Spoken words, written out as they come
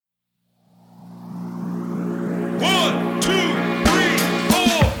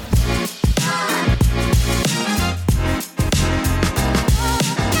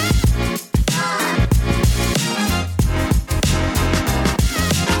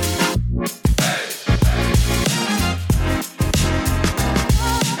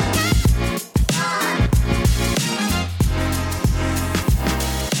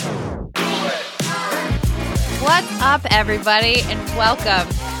up, everybody, and welcome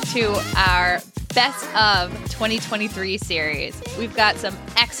to our Best of 2023 series. We've got some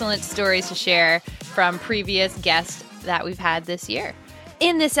excellent stories to share from previous guests that we've had this year.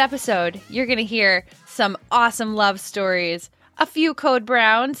 In this episode, you're going to hear some awesome love stories, a few Code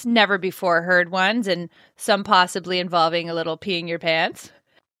Browns, never before heard ones, and some possibly involving a little peeing your pants.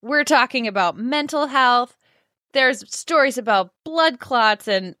 We're talking about mental health. There's stories about blood clots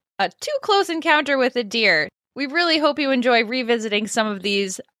and a too close encounter with a deer. We really hope you enjoy revisiting some of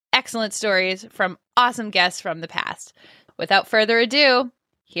these excellent stories from awesome guests from the past. Without further ado,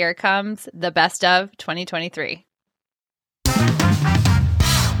 here comes the Best of 2023.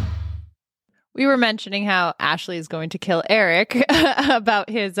 We were mentioning how Ashley is going to kill Eric about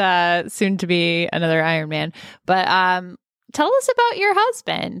his soon-to-be another Iron Man. But tell us about your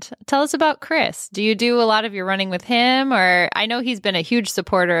husband. Tell us about Chris. Do you do a lot of your running with him? Or I know he's been a huge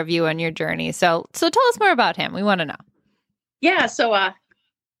supporter of you on your journey. So tell us more about him. We want to know. Yeah, so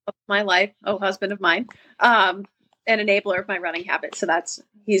my life, husband of mine, an enabler of my running habit. So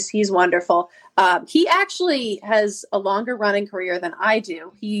he's wonderful. He actually has a longer running career than I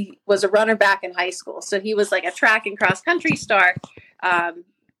do. He was a runner back in high school. So he was like a track and cross country star,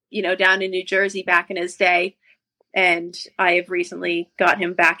 down in New Jersey back in his day. And I have recently got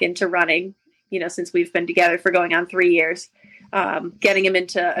him back into running, since we've been together for going on 3 years, getting him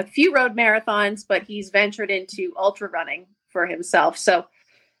into a few road marathons, but he's ventured into ultra running for himself. So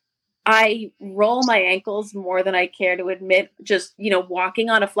I roll my ankles more than I care to admit, just, walking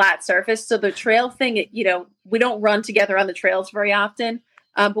on a flat surface. So the trail thing, we don't run together on the trails very often,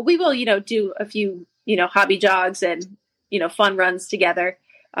 but we will, do a few, hobby jogs and, fun runs together.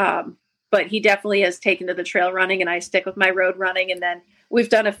 But he definitely has taken to the trail running and I stick with my road running. And then we've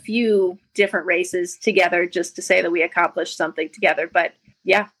done a few different races together just to say that we accomplished something together. But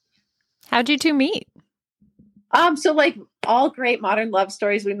yeah. How'd you two meet? So like all great modern love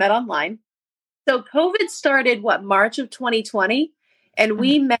stories, we met online. So COVID started March of 2020 and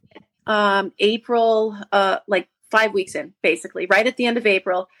we met April, 5 weeks in, basically, right at the end of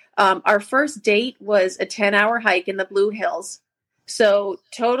April. Our first date was a 10-hour hike in the Blue Hills. So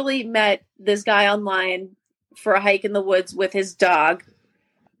totally met this guy online for a hike in the woods with his dog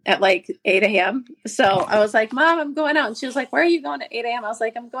at 8 a.m. So I was like, Mom, I'm going out. And she was like, where are you going at 8 a.m.? I was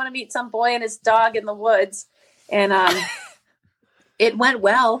like, I'm going to meet some boy and his dog in the woods. And it went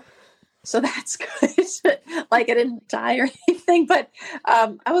well. So that's good. I didn't die or anything. But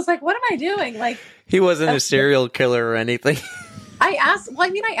I was like, what am I doing? He wasn't a serial killer or anything. I asked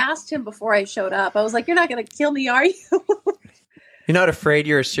him before I showed up. I was like, you're not going to kill me, are you? You're not afraid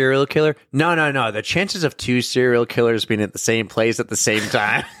you're a serial killer? No. The chances of two serial killers being at the same place at the same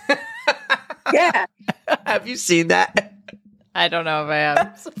time. Yeah. Have you seen that? I don't know if I have.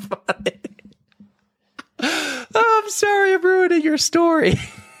 That's funny. Oh, I'm sorry I'm ruining your story.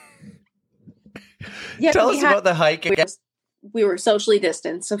 Yeah, Tell us about the hike again. We were socially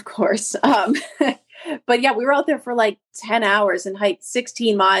distanced, of course. But yeah, we were out there for 10 hours and hiked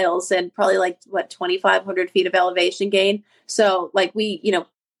 16 miles and probably 2,500 feet of elevation gain. So we,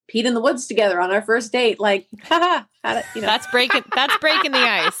 peed in the woods together on our first date. Haha. That's breaking the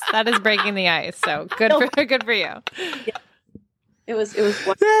ice. That is breaking the ice. So good for you. Yeah. It was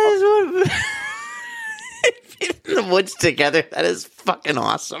wonderful. That is peed in the woods together. That is fucking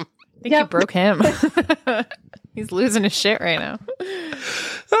awesome. I think you broke him. He's losing his shit right now.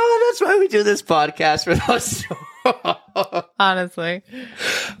 Oh, that's why we do this podcast with us. Honestly.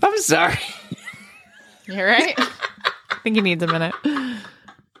 I'm sorry. You're right. I think he needs a minute. You're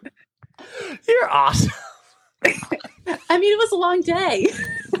awesome. I mean, it was a long day.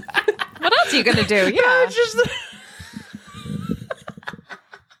 What else are you going to do? Yeah. Just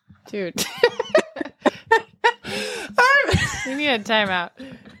Dude. We need a timeout.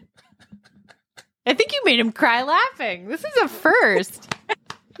 I think you made him cry laughing. This is a first.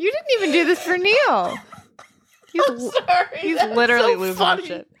 You didn't even do this for Neil. I'm sorry. He's literally losing his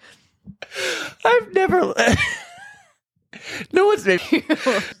shit. I've never... No one's made me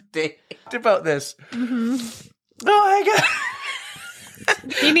about this. Mm-hmm. Oh, my God.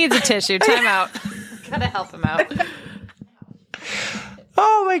 He needs a tissue. Time out. Gotta help him out.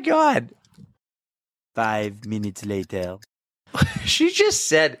 Oh, my God. 5 minutes later. She just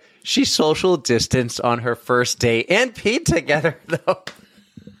said she social distanced on her first date and peed together, though.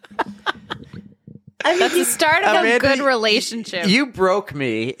 That's the start of Amanda, a good relationship. You broke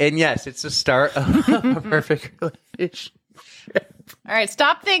me, and yes, it's the start of a perfect relationship. All right,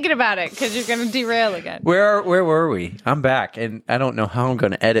 stop thinking about it because you're going to derail again. Where were we? I'm back, and I don't know how I'm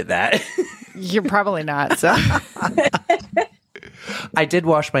going to edit that. You're probably not. So I did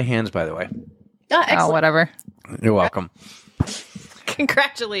wash my hands, by the way. Oh, excellent. whatever. You're welcome.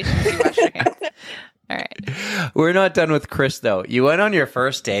 Congratulations, you washed your hands. All right. We're not done with Chris, though. You went on your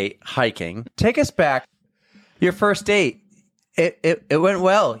first date hiking. Take us back. Your first date. It went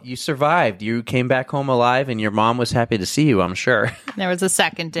well. You survived. You came back home alive, and your mom was happy to see you, I'm sure. There was a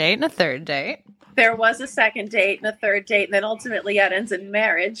second date and a third date. There was a second date and a third date, and then ultimately it ends in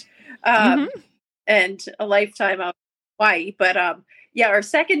marriage and a lifetime of Hawaii. But our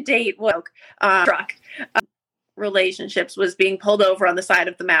second date was truck. Relationships was being pulled over on the side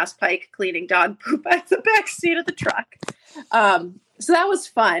of the Mass Pike, cleaning dog poop out of the back seat of the truck. So that was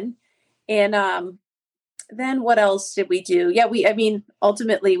fun. And then what else did we do? Yeah,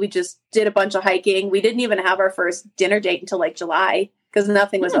 ultimately we just did a bunch of hiking. We didn't even have our first dinner date until like July because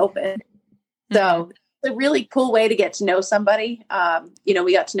nothing was open. So it's a really cool way to get to know somebody.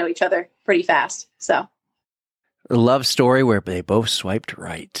 We got to know each other pretty fast. So A love story where they both swiped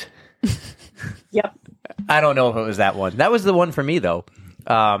right. Yep. I don't know if it was that one. That was the one for me, though.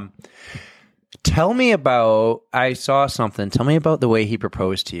 Tell me about, I saw something. Tell me about the way he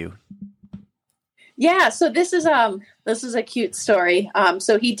proposed to you. Yeah, so this is a cute story.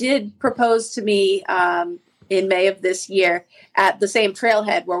 So he did propose to me in May of this year at the same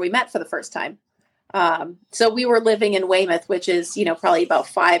trailhead where we met for the first time. So we were living in Weymouth, which is, probably about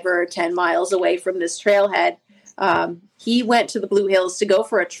 5 or 10 miles away from this trailhead. He went to the Blue Hills to go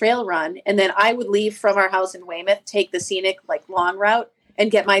for a trail run, and then I would leave from our house in Weymouth, take the scenic long route, and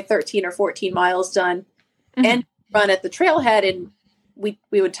get my 13 or 14 miles done, and run at the trailhead. And we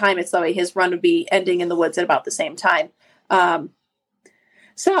would time it so that way his run would be ending in the woods at about the same time.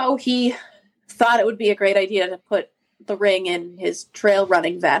 So he thought it would be a great idea to put the ring in his trail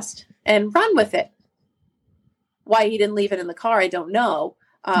running vest and run with it. Why he didn't leave it in the car, I don't know.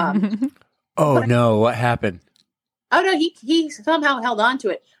 No, what happened? Oh, no, he somehow held on to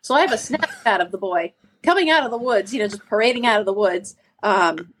it. So I have a Snapchat of the boy coming out of the woods, just parading out of the woods,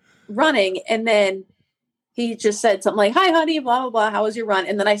 running. And then he just said something like, "Hi, honey, blah, blah, blah. How was your run?"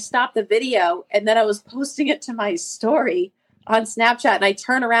 And then I stopped the video, and then I was posting it to my story on Snapchat. And I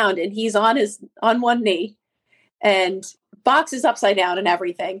turn around, and he's on one knee, and box is upside down and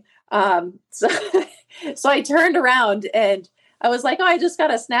everything. So I turned around, and I was like, "Oh, I just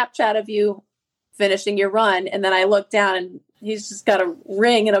got a Snapchat of you finishing your run." And then I looked down, and he's just got a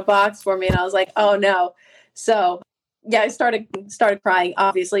ring in a box for me. And I was like, "Oh no." So yeah, I started crying,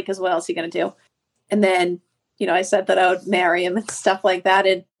 obviously, because what else are you going to do? And then, I said that I would marry him and stuff like that.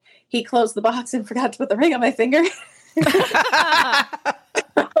 And he closed the box and forgot to put the ring on my finger.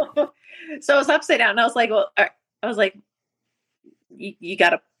 So it was upside down. And I was like, you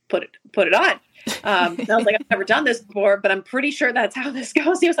got to put it on. And I was like, I've never done this before, but I'm pretty sure that's how this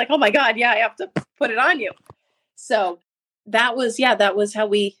goes. He was like, "Oh my God, yeah, I have to put it on you." So that was how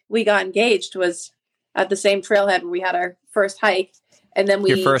we got engaged, was at the same trailhead where we had our first hike. And then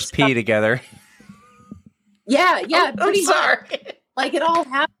your first pee together. Yeah. I'm sorry. Like it all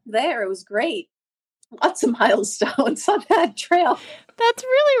happened there. It was great. Lots of milestones on that trail. That's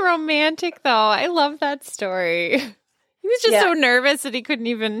really romantic, though. I love that story. He was just so nervous that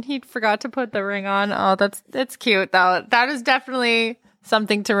he forgot to put the ring on. Oh, that's cute, though. That is definitely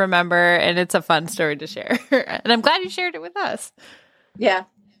something to remember, and it's a fun story to share. And I'm glad you shared it with us. Yeah.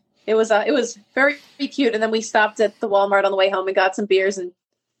 It was very cute. And then we stopped at the Walmart on the way home and got some beers and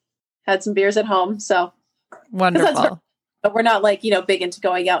had some beers at home. So wonderful. But we're not big into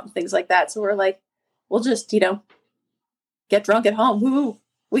going out and things like that. So we're like, we'll just, get drunk at home. Woo!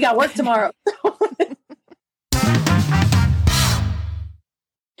 We got work tomorrow.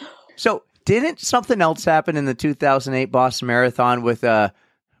 So didn't something else happen in the 2008 Boston Marathon with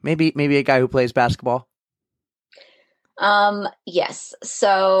maybe a guy who plays basketball? Yes.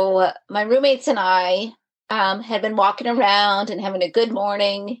 So my roommates and I had been walking around and having a good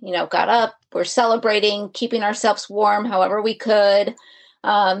morning, got up, we're celebrating, keeping ourselves warm however we could.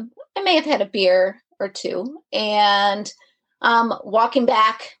 I may have had a beer or two, and walking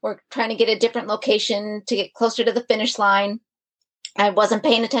back, we're trying to get a different location to get closer to the finish line. I wasn't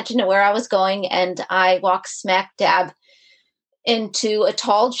paying attention to where I was going, and I walked smack dab into a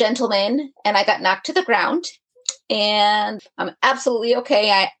tall gentleman, and I got knocked to the ground. And I'm absolutely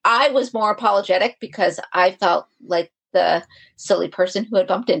okay. I was more apologetic because I felt like the silly person who had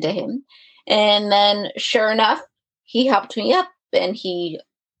bumped into him. And then sure enough, he helped me up, and he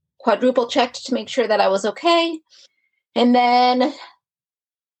quadruple checked to make sure that I was okay. And then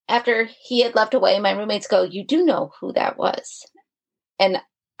after he had left away, my roommates go, "You do know who that was?" And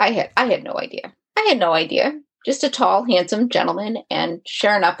I had no idea. I had no idea. Just a tall, handsome gentleman. And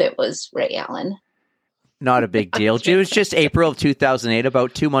sure enough, it was Ray Allen. Not a big deal. It was just April of 2008,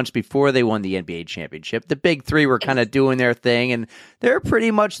 about 2 months before they won the NBA championship. The big three were kind of doing their thing, and they're pretty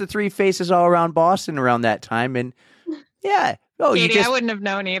much the three faces all around Boston around that time. And yeah. Oh, Katie, I wouldn't have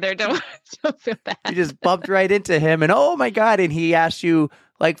known either. Don't feel bad. You just bumped right into him, and oh my God. And he asked you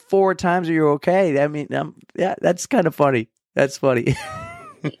like 4 times, are you okay? I mean, yeah, that's kind of funny. That's funny.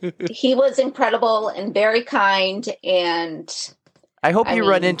 He was incredible and very kind, and I hope you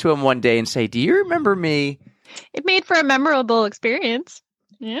run into him one day and say, do you remember me? It made for a memorable experience.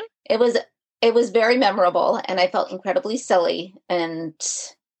 Yeah. It was very memorable, and I felt incredibly silly. And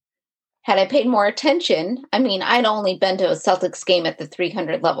had I paid more attention, I mean, I'd only been to a Celtics game at the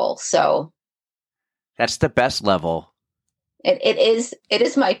 300 level, so that's the best level. It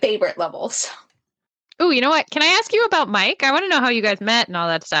is my favorite level. So. Oh, you know what? Can I ask you about Mike? I want to know how you guys met and all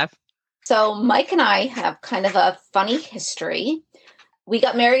that stuff. So Mike and I have kind of a funny history. We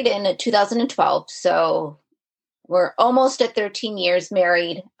got married in 2012, so we're almost at 13 years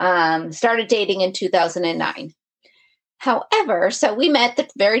married. Started dating in 2009. However, so we met the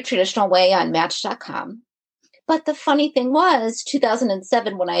very traditional way on Match.com. But the funny thing was,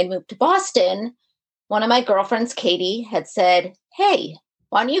 2007, when I had moved to Boston, one of my girlfriends, Katie, had said, hey,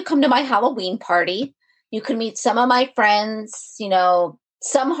 why don't you come to my Halloween party? You can meet some of my friends,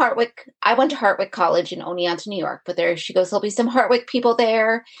 some Hartwick. I went to Hartwick College in Oneonta, New York, but she goes, there'll be some Hartwick people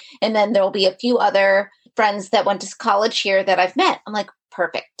there. And then there'll be a few other friends that went to college here that I've met. I'm like,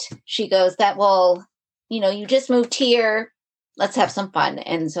 perfect. She goes, you just moved here. Let's have some fun.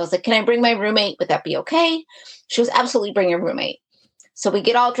 And so I was like, can I bring my roommate? Would that be okay? She was absolutely bring your roommate. So we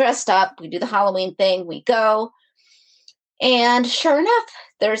get all dressed up. We do the Halloween thing. We go. And sure enough,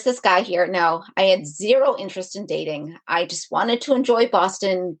 there's this guy here. Now, I had zero interest in dating. I just wanted to enjoy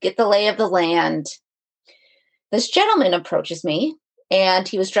Boston, get the lay of the land. This gentleman approaches me, and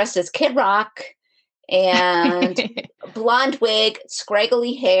he was dressed as Kid Rock and blonde wig,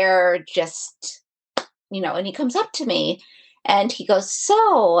 scraggly hair, just, and he comes up to me and he goes,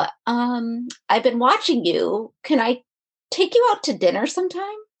 so, I've been watching you. Can I take you out to dinner sometime?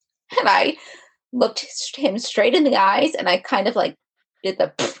 And I looked him straight in the eyes, and I kind of did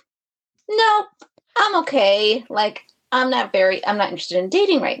the, no, I'm okay. I'm not interested in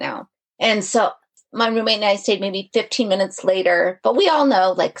dating right now. And so my roommate and I stayed maybe 15 minutes later, but we all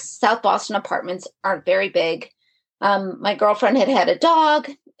know South Boston apartments aren't very big. My girlfriend had a dog,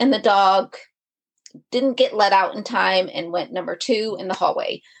 and the dog didn't get let out in time and went number 2 in the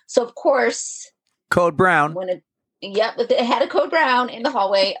hallway. So of course, Code Brown. It had a Code Brown in the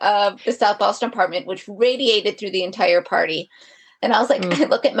hallway of the South Boston apartment, which radiated through the entire party. And I was like, I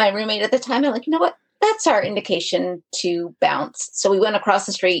look at my roommate at the time. I'm like, you know what? That's our indication to bounce. So we went across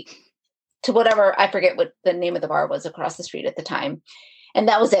the street to whatever, I forget what the name of the bar was across the street at the time. And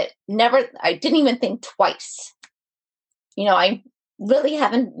that was it. I didn't even think twice. I really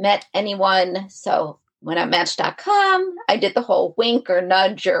haven't met anyone. So when I'm Match.com, I did the whole wink or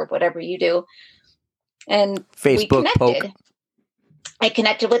nudge or whatever you do. And Facebook we connected. Poke. I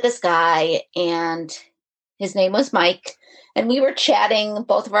connected with this guy, and his name was Mike. And we were chatting.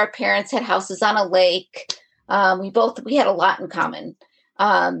 Both of our parents had houses on a lake. We had a lot in common.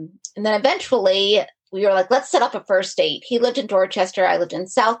 And then eventually we were like, let's set up a first date. He lived in Dorchester. I lived in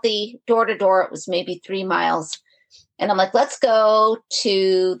Southie. Door to door, it was maybe 3 miles. And I'm like, let's go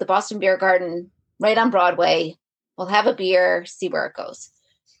to the Boston Beer Garden right on Broadway. We'll have a beer, see where it goes.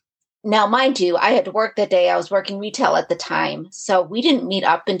 Now, mind you, I had to work that day. I was working retail at the time. So we didn't meet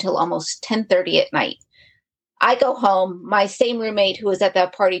up until almost 10:30 at night. I go home. My same roommate who was at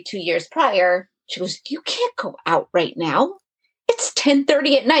that party 2 years prior, she goes, you can't go out right now. It's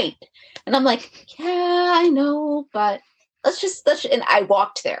 10:30 at night. And I'm like, yeah, I know, but and I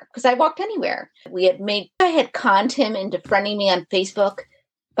walked there because I walked anywhere. I had conned him into friending me on Facebook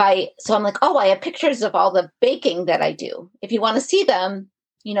so I'm like, oh, I have pictures of all the baking that I do. If you want to see them,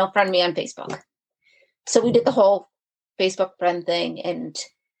 friend me on Facebook. So we did the whole Facebook friend thing, and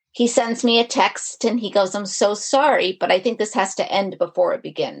he sends me a text and he goes, I'm so sorry, but I think this has to end before it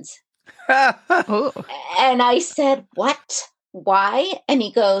begins. And I said, what? Why? And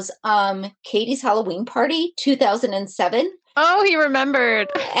he goes, Katie's Halloween party, 2007. Oh, he remembered.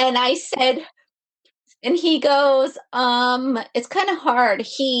 And I said, and he goes, it's kind of hard.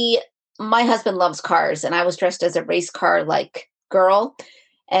 My husband loves cars, and I was dressed as a race car girl.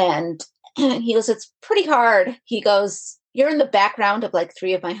 And he goes, it's pretty hard. He goes, you're in the background of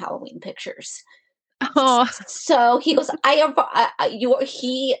 3 of my Halloween pictures. Oh. So he goes,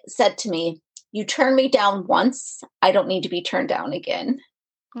 he said to me, you turn me down once, I don't need to be turned down again.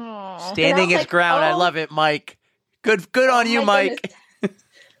 Oh. Standing his ground. I love it, Mike. Good on you, Mike.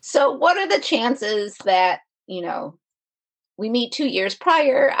 So what are the chances that, we meet 2 years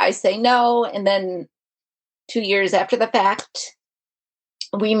prior, I say no, and then 2 years after the fact,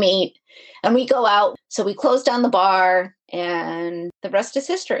 we meet and we go out. So we close down the bar and the rest is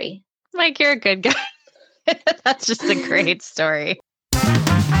history. Mike, you're a good guy. That's just a great story.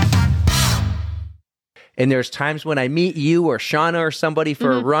 And there's times when I meet you or Shauna or somebody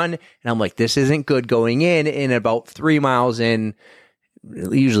for a run, and I'm like, this isn't good going in. And about 3 miles in,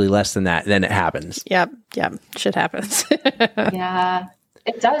 usually less than that, then it happens. Yep. Shit happens. Yeah,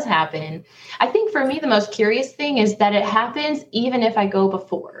 it does happen. I think for me, the most curious thing is that it happens even if I go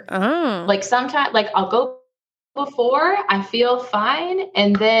before. Oh. Like sometimes, like I'll go before, I feel fine.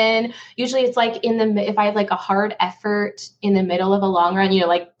 And then usually it's like if I have like a hard effort in the middle of a long run,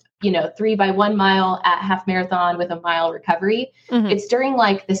 3 by 1 mile at half marathon with a mile recovery. It's during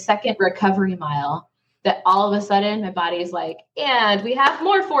like the second recovery mile that all of a sudden my body's like, and we have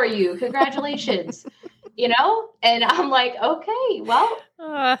more for you. Congratulations. And I'm like, okay, well,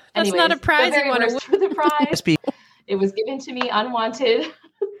 that's anyways, not a prize you want to win. for the prize. It was given to me unwanted.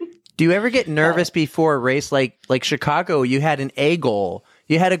 Do you ever get nervous before a race like Chicago? You had an A goal.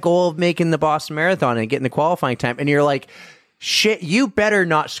 You had a goal of making the Boston Marathon and getting the qualifying time. And you're like, shit, you better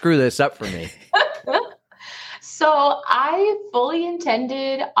not screw this up for me. So I fully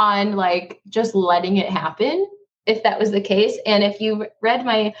intended on like just letting it happen if that was the case. And if you read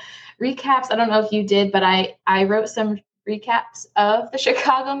my recaps, I don't know if you did, but I wrote some recaps of the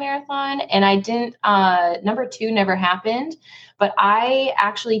Chicago Marathon, and I didn't, number 2 never happened, but I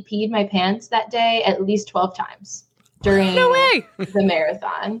actually peed my pants that day at least 12 times during the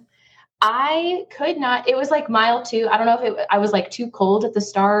marathon. I could not, it was like mile 2. I don't know if I was like too cold at the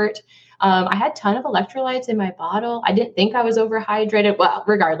start. I had a ton of electrolytes in my bottle. I didn't think I was overhydrated. Well,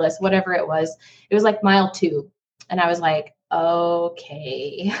 regardless, whatever it was like mile 2. And I was like,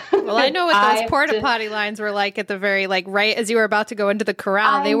 okay. Well, I know what those porta potty lines were like at the very, like right as you were about to go into the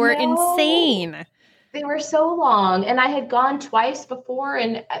corral. They were insane. They were so long. And I had gone twice before.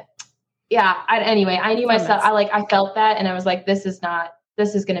 And anyway, I knew myself. I felt that. And I was like, this is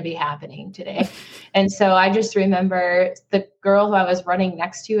going to be happening today. And so I just remember the girl who I was running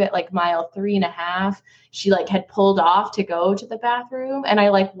next to at like mile 3.5, she like had pulled off to go to the bathroom. And I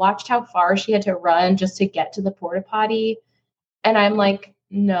like watched how far she had to run just to get to the porta potty. And I'm like,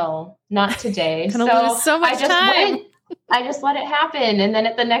 no, not today. So lose so much time. I just let it happen. And then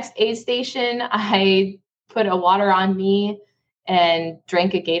at the next aid station, I put a water on me and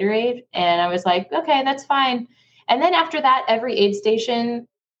drank a Gatorade. And I was like, okay, that's fine. And then after that, every aid station,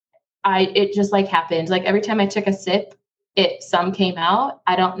 it just like happened. Like every time I took a sip, some came out.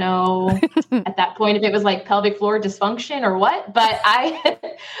 I don't know at that point if it was like pelvic floor dysfunction or what, but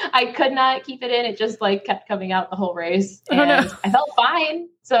I could not keep it in. It just like kept coming out the whole race. And I felt fine.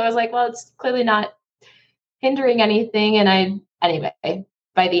 So I was like, well, it's clearly not hindering anything. And anyway,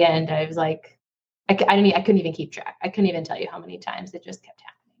 by the end, I was like, I couldn't even keep track. I couldn't even tell you how many times it just kept happening.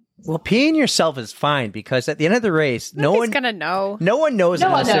 Well, peeing yourself is fine because at the end of the race, no one's gonna know. No one knows No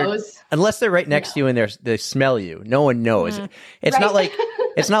one knows. Unless they're right next to you and they smell you. No one knows. It's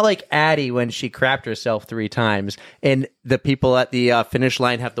Right. not like Addie when she crapped herself 3 times and the people at the finish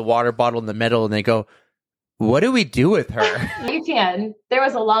line have the water bottle in the middle and they go, "What do we do with her?" You can. There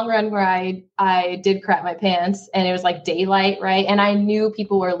was a long run where I did crap my pants and it was like daylight, right? And I knew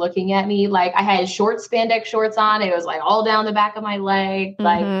people were looking at me. Like I had short spandex shorts on. It was like all down the back of my leg.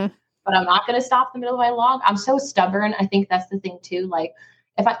 Like, but I'm not going to stop in the middle of my log. I'm so stubborn. I think that's the thing too. Like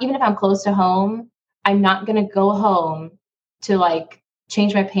even if I'm close to home, I'm not going to go home to like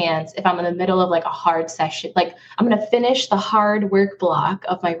change my pants if I'm in the middle of like a hard session. Like I'm going to finish the hard work block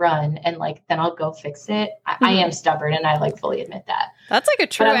of my run and like, then I'll go fix it. I am stubborn and I like fully admit that. That's like a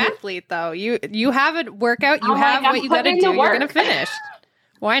true athlete though. You have a workout, you have what you got to do. You're going to finish.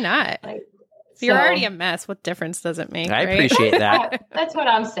 Why not? If you're already a mess, what difference does it make? I appreciate that. That's what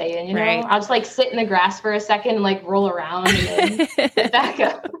I'm saying. You know, Right. I'll just like sit in the grass for a second and like roll around and then get back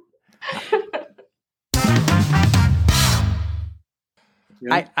up.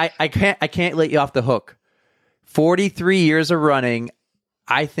 I can't let you off the hook. 43 years of running.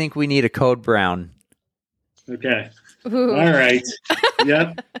 I think we need a code brown. Okay. Ooh. All right.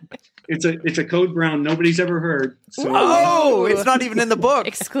 Yep. It's a code brown nobody's ever heard. So Oh, it's not even in the book.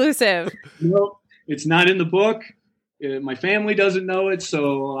 Exclusive. no, it's not in the book. My family doesn't know it,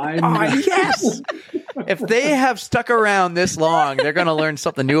 so I'm. Yes. If they have stuck around this long, they're going to learn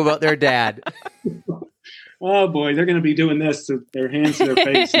something new about their dad. Oh boy, they're going to be doing this with their hands to their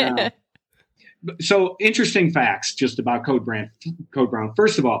face now. So interesting facts just about Code Brown.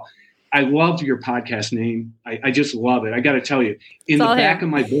 First of all, I love your podcast name. I just love it. I got to tell you, in the back of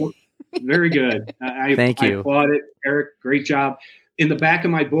my book, very good. Thank you. I applaud it, Eric. Great job. In the back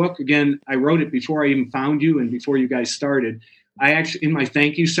of my book, again, I wrote it before I even found you and before you guys started. I actually, in my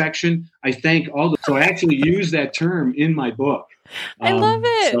thank you section, I thank so I actually use that term in my book. I love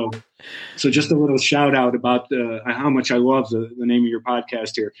it. So just a little shout out about how much I love the name of your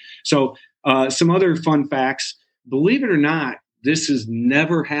podcast here. So some other fun facts. Believe it or not, this has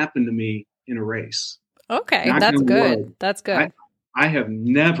never happened to me in a race. Okay, that's good. That's good. I have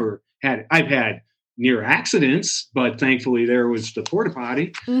never had it. I've had near accidents, but thankfully there was the porta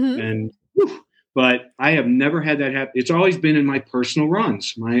potty, and but I have never had that happen. It's always been in my personal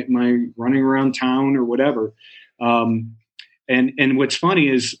runs, my running around town or whatever. And what's funny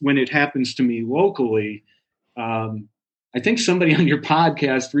is when it happens to me locally, I think somebody on your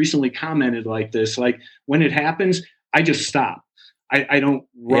podcast recently commented like this, like when it happens, I just stop. I don't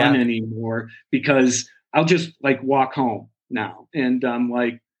run anymore because I'll just like walk home now. And I'm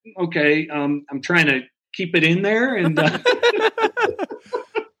like, okay, I'm trying to keep it in there. And,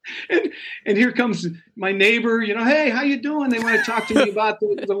 and here comes my neighbor, hey, how you doing? They want to talk to me about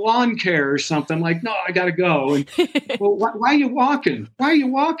the lawn care or something. I'm like, no, I got to go. And well, why are you walking? Why are you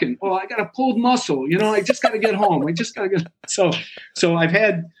walking? Oh, I got a pulled muscle. I just got to get home. I just got to get. So I've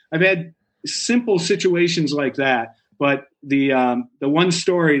had simple situations like that. But the one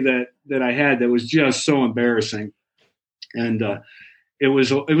story that I had that was just so embarrassing, and it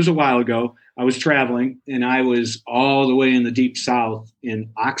was a while ago. I was traveling, and I was all the way in the deep South in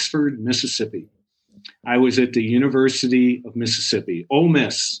Oxford, Mississippi. I was at the University of Mississippi, Ole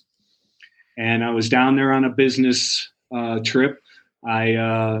Miss, and I was down there on a business trip.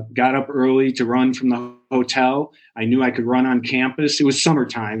 I got up early to run from the hotel. I knew I could run on campus. It was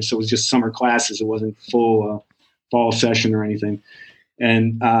summertime, so it was just summer classes. It wasn't full fall session or anything.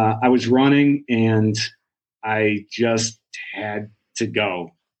 And I was running, and I just had to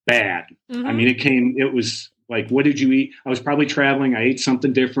go bad. I mean, it was like, what did you eat? I was probably traveling. I ate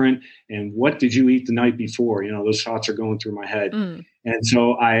something different. And what did you eat the night before? Those thoughts are going through my head. And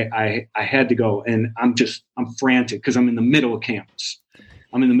so I had to go, and I'm frantic because I'm in the middle of campus.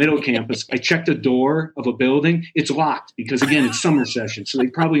 I checked the door of a building. It's locked because, again, it's summer session. So they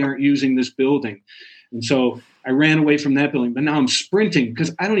probably aren't using this building. And so I ran away from that building, but now I'm sprinting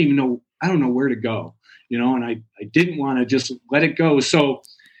because I don't know where to go, and I didn't want to just let it go. So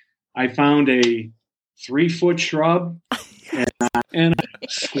I found a 3-foot shrub and I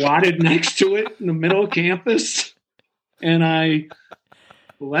squatted next to it in the middle of campus, and I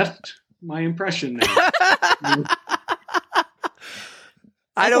left my impression there.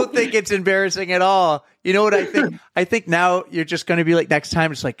 I don't think it's embarrassing at all. You know what I think? I think now you're just going to be like, next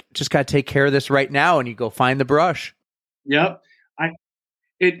time it's like, just got to take care of this right now, and you go find the brush. Yep.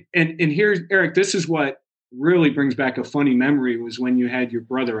 And here's Eric, this is what really brings back a funny memory was when you had your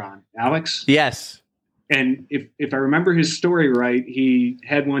brother on, Alex. Yes. And if I remember his story right, he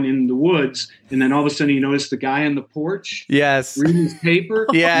had one in the woods, and then all of a sudden he noticed the guy on the porch. Yes. Reading his paper.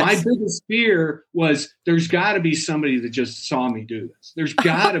 Yes. My biggest fear was there's got to be somebody that just saw me do this. There's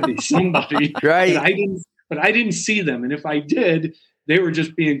got to be somebody. Right. But I didn't see them. And if I did, they were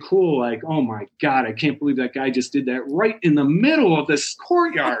just being cool. Like, oh my God, I can't believe that guy just did that right in the middle of this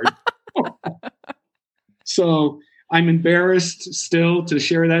courtyard. So I'm embarrassed still to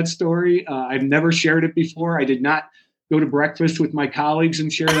share that story. I've never shared it before. I did not go to breakfast with my colleagues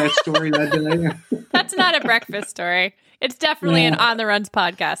and share that story that day. That's not a breakfast story. It's definitely an On the Runs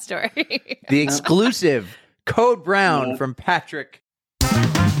podcast story. The exclusive Code Brown from Patrick.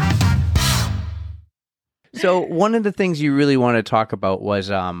 So one of the things you really want to talk about was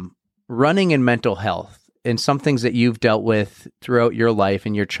running and mental health, and some things that you've dealt with throughout your life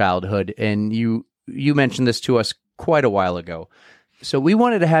and your childhood. And you mentioned this to us quite a while ago. So we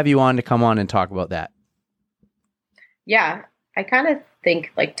wanted to have you on to come on and talk about that. Yeah, I kind of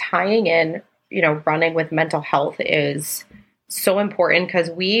think like tying in, running with mental health is so important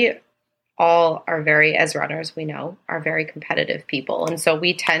because we all are as runners, we know, are very competitive people. And so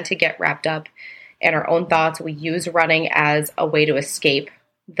we tend to get wrapped up in our own thoughts. We use running as a way to escape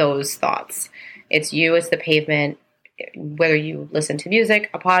those thoughts. It's you as the pavement, whether you listen to music,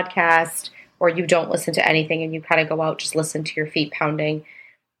 a podcast, or you don't listen to anything and you kind of go out, just listen to your feet pounding.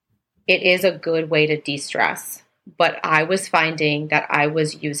 It is a good way to de-stress. But I was finding that I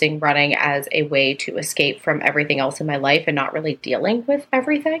was using running as a way to escape from everything else in my life and not really dealing with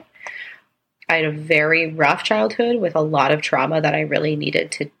everything. I had a very rough childhood with a lot of trauma that I really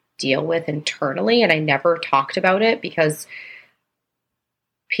needed to deal with internally, and I never talked about it because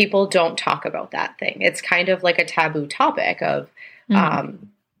people don't talk about that thing. It's kind of like a taboo topic of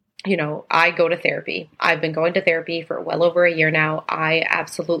I go to therapy. I've been going to therapy for well over a year now. I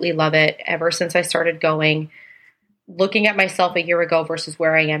absolutely love it. Ever since I started going, looking at myself a year ago versus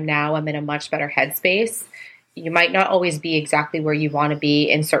where I am now, I'm in a much better headspace. You might not always be exactly where you want to be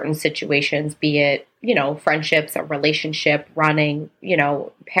in certain situations, be it, friendships, a relationship, running,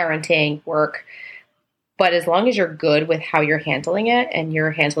 parenting, work. But as long as you're good with how you're handling it and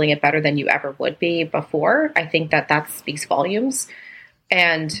you're handling it better than you ever would be before, I think that speaks volumes.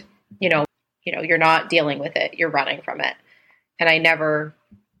 And, you're not dealing with it. You're running from it. And I never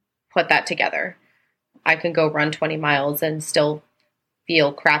put that together. I can go run 20 miles and still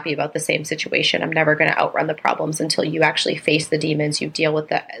feel crappy about the same situation. I'm never going to outrun the problems until you actually face the demons. You deal with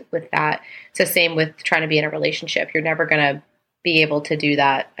that. It's the same with trying to be in a relationship. You're never going to be able to do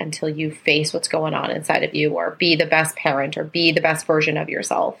that until you face what's going on inside of you, or be the best parent, or be the best version of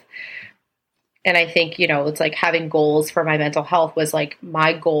yourself. And I think, it's like having goals for my mental health was like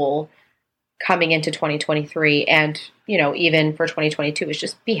my goal coming into 2023. And, even for 2022 is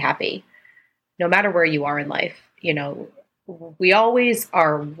just be happy no matter where you are in life. We always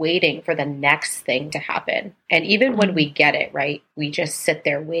are waiting for the next thing to happen. And even when we get it, right, we just sit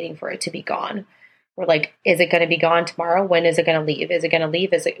there waiting for it to be gone. We're like, is it going to be gone tomorrow? When is it going to leave? Is it going to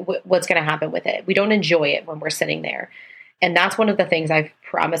leave? What's going to happen with it? We don't enjoy it when we're sitting there. And that's one of the things I've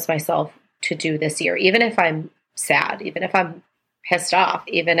promised myself to do this year, even if I'm sad, even if I'm pissed off,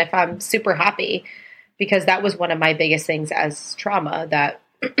 even if I'm super happy, because that was one of my biggest things as trauma, that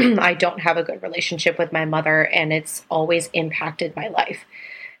I don't have a good relationship with my mother, and it's always impacted my life.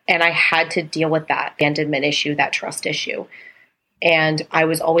 And I had to deal with that abandonment issue, that trust issue. And I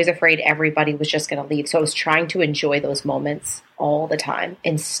was always afraid everybody was just going to leave. So I was trying to enjoy those moments all the time.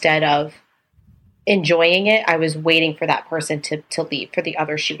 Instead of enjoying it, I was waiting for that person to leave, for the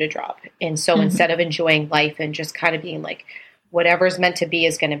other shoe to drop. And so instead of enjoying life and just kind of being like, whatever's meant to be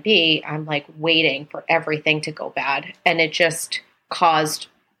is going to be, I'm like waiting for everything to go bad. And it just caused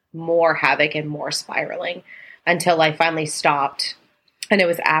more havoc and more spiraling until I finally stopped. And it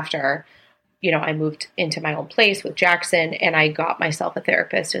was after, I moved into my own place with Jackson, and I got myself a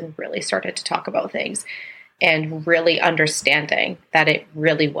therapist and really started to talk about things, and really understanding that it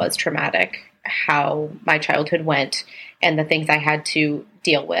really was traumatic how my childhood went, and the things I had to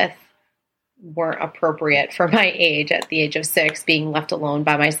deal with weren't appropriate for my age at the age of 6, being left alone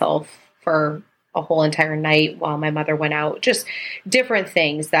by myself for a whole entire night while my mother went out, just different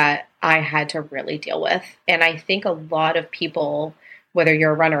things that I had to really deal with. And I think a lot of people, whether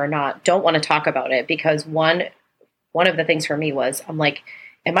you're a runner or not, don't want to talk about it, because one of the things for me was, I'm like,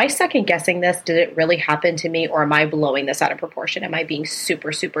 am I second guessing this? Did it really happen to me? Or am I blowing this out of proportion? Am I being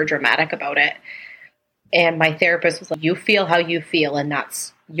super, super dramatic about it? And my therapist was like, you feel how you feel, and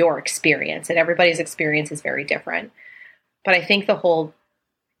that's your experience. And everybody's experience is very different. But I think the whole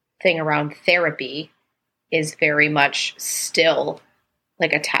thing around therapy is very much still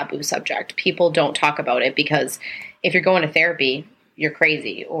like a taboo subject. People don't talk about it because if you're going to therapy, you're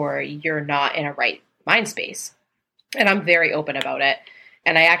crazy or you're not in a right mind space. And I'm very open about it.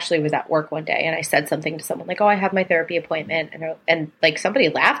 And I actually was at work one day and I said something to someone like, oh, I have my therapy appointment. And like somebody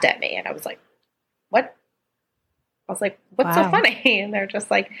laughed at me and I was like, what? I was like, what's so funny? And they're just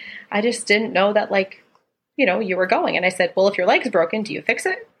like, I just didn't know that, like, you were going. And I said, well, if your leg's broken, do you fix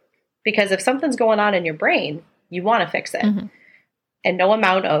it? Because if something's going on in your brain, you want to fix it. Mm-hmm. And no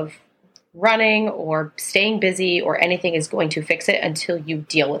amount of running or staying busy or anything is going to fix it until you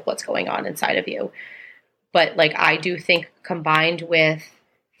deal with what's going on inside of you. But like, I do think combined with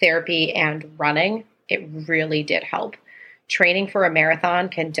therapy and running, it really did help. Training for a marathon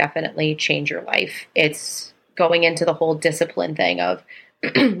can definitely change your life. It's going into the whole discipline thing of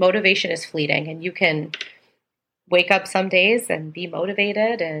motivation is fleeting, and you can wake up some days and be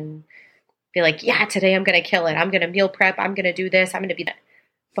motivated and be like, yeah, today I'm going to kill it. I'm going to meal prep. I'm going to do this. I'm going to be that.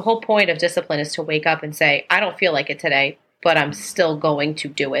 The whole point of discipline is to wake up and say, I don't feel like it today, but I'm still going to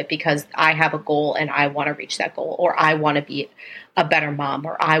do it because I have a goal and I want to reach that goal, or I want to be a better mom,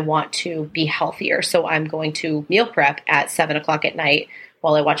 or I want to be healthier. So I'm going to meal prep at 7:00 at night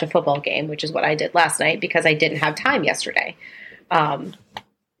while I watch a football game, which is what I did last night because I didn't have time yesterday. And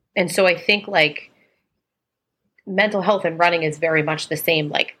so I think like mental health and running is very much the same,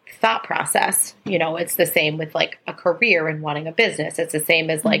 like thought process. It's the same with like a career and wanting a business. It's the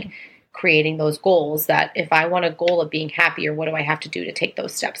same as like creating those goals, that if I want a goal of being happier, what do I have to do to take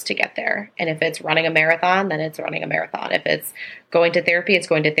those steps to get there? And if it's running a marathon, then it's running a marathon. If it's going to therapy, it's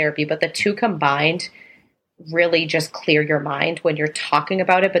going to therapy. But the two combined really just clear your mind when you're talking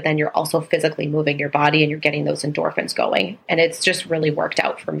about it, but then you're also physically moving your body and you're getting those endorphins going. And it's just really worked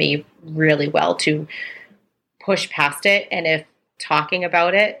out for me really well to push past it. And if talking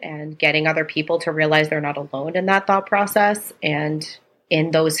about it and getting other people to realize they're not alone in that thought process and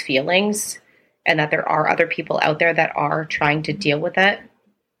in those feelings, and that there are other people out there that are trying to deal with it.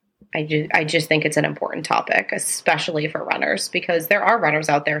 I just think it's an important topic, especially for runners, because there are runners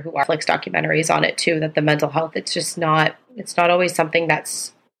out there who are Netflix documentaries on it too, that the mental health, it's not always something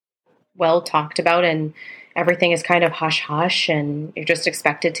that's well talked about, and everything is kind of hush hush, and you're just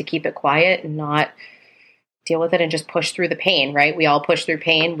expected to keep it quiet and not deal with it and just push through the pain, right? We all push through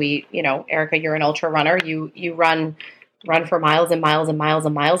pain. Erica, you're an ultra runner. You run for miles and miles and miles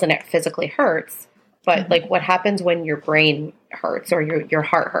and miles, and it physically hurts. But like, what happens when your brain hurts or your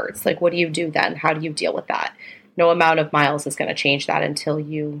heart hurts? Like, what do you do then? How do you deal with that? No amount of miles is going to change that until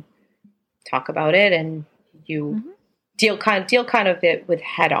you talk about it and you deal kind of it with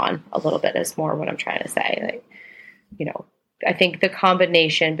head on a little bit, is more what I'm trying to say. Like, I think the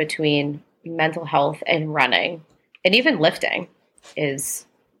combination between mental health and running and even lifting is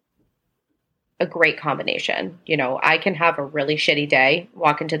a great combination. I can have a really shitty day,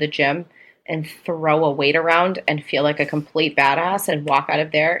 walk into the gym and throw a weight around and feel like a complete badass and walk out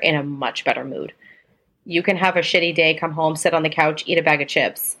of there in a much better mood. You can have a shitty day, come home, sit on the couch, eat a bag of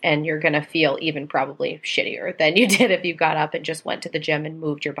chips, and you're going to feel even probably shittier than you did if you got up and just went to the gym and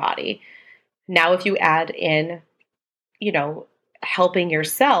moved your body. Now, if you add in, helping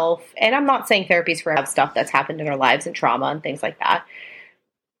yourself, and I'm not saying therapy's for stuff that's happened in our lives and trauma and things like that,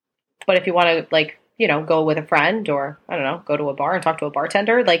 but if you want to go with a friend, or I don't know, go to a bar and talk to a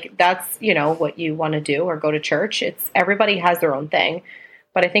bartender, like that's, what you want to do, or go to church. Everybody has their own thing.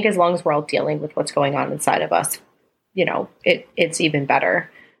 But I think as long as we're all dealing with what's going on inside of us, it's even better.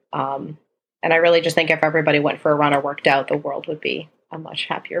 And I really just think if everybody went for a run or worked out, the world would be a much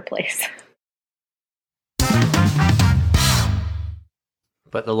happier place.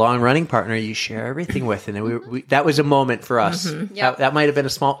 But the long running partner you share everything with, and we that was a moment for us. Mm-hmm. Yep. That might have been a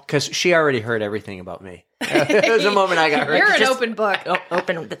small, because she already heard everything about me. It was a moment I got hurt. You're an open book.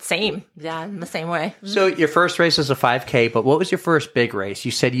 Open, the same. Yeah, in the same way. So your first race was a 5K, but what was your first big race?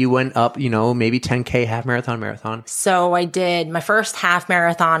 You said you went up, maybe 10K, half marathon. So I did, my first half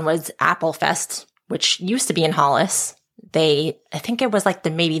marathon was Applefest, which used to be in Hollis. I think it was like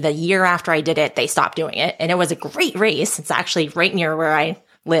maybe the year after I did it, they stopped doing it. And it was a great race. It's actually right near where I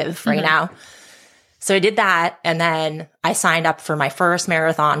live right now. So I did that. And then I signed up for my first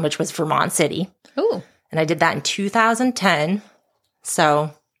marathon, which was Vermont City. Ooh. And I did that in 2010.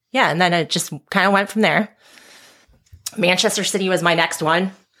 So yeah. And then it just kind of went from there. Manchester City was my next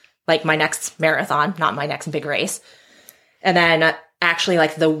one, like my next marathon, not my next big race. And then actually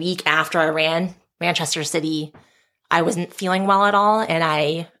like the week after I ran Manchester City, I wasn't feeling well at all. And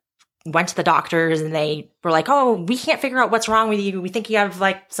I went to the doctors and they were like, oh, we can't figure out what's wrong with you. We think you have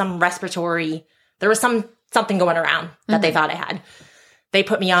like some respiratory. There was something going around that they thought I had. They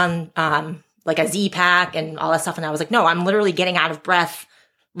put me on like a Z-Pack and all that stuff. And I was like, no, I'm literally getting out of breath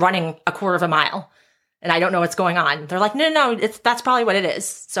running a quarter of a mile. And I don't know what's going on. They're like, no, that's probably what it is.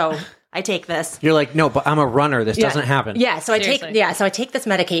 So I take this. You're like, no, but I'm a runner. This doesn't happen. Yeah. So I take this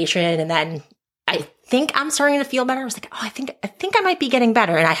medication, and then I think I'm starting to feel better. I was like, oh, I think I might be getting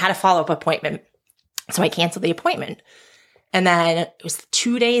better. And I had a follow-up appointment. So I canceled the appointment. And then it was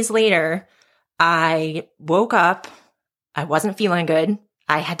 2 days later, I woke up. I wasn't feeling good.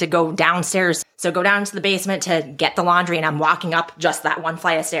 I had to go downstairs. So go down to the basement to get the laundry, and I'm walking up just that one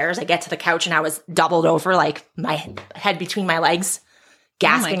flight of stairs. I get to the couch and I was doubled over, like my head between my legs,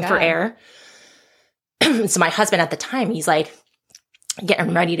 gasping for air. So my husband at the time, he's like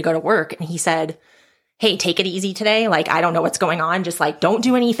getting ready to go to work. And he said, hey, take it easy today. Like, I don't know what's going on. Just like, don't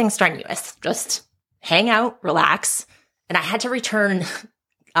do anything strenuous. Just hang out, relax. And I had to return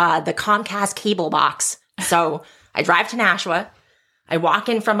the Comcast cable box. So I drive to Nashua. I walk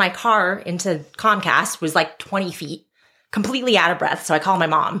in from my car into Comcast, was like 20 feet, completely out of breath. So I call my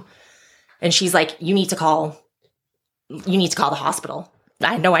mom, and she's like, you need to call the hospital.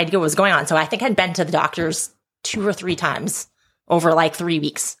 I had no idea what was going on. So I think I'd been to the doctors 2 or 3 times over like 3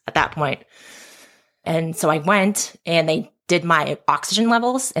 weeks at that point. And so I went, and they did my oxygen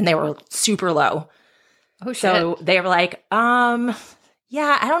levels, and they were super low. Oh, shit. So they were like,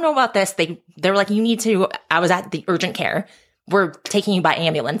 yeah, I don't know about this. They were like, you need to, I was at the urgent care. We're taking you by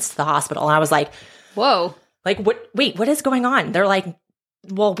ambulance to the hospital. And I was like, whoa, like, what is going on? They're like,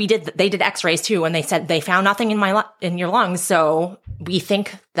 well, they did x-rays too. And they said they found nothing in your lungs. So we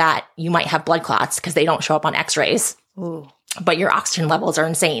think that you might have blood clots because they don't show up on x-rays. Ooh. But your oxygen levels are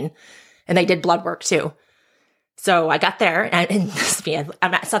insane. And they did blood work too. So I got there, and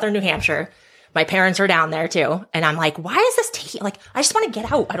I'm at Southern New Hampshire. My parents are down there too. And I'm like, why is this taking, like, I just want to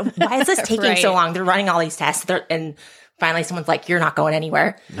get out. Why is this taking so long? They're running all these tests. finally someone's like, you're not going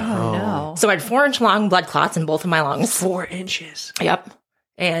anywhere. Oh, no. So I had 4-inch long blood clots in both of my lungs. 4 inches. Yep.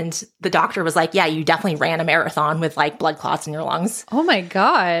 And the doctor was like, yeah, you definitely ran a marathon with like blood clots in your lungs. Oh my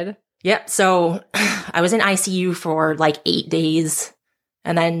God. Yep. So I was in ICU for like 8 days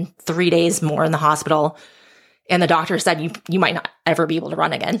and then 3 days more in the hospital. And the doctor said, you might not ever be able to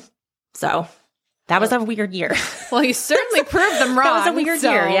run again. So that was a weird year. Well, you certainly proved them wrong. That was a weird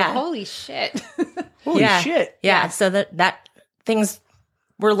year, yeah. Holy shit. Holy shit. Yeah. So that things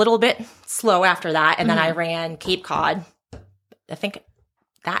were a little bit slow after that. And then I ran Cape Cod, I think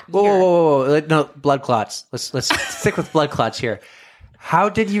that year. Whoa. No, blood clots. Let's stick with blood clots here. How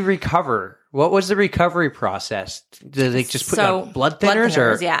did you recover? What was the recovery process? Did they just put you on blood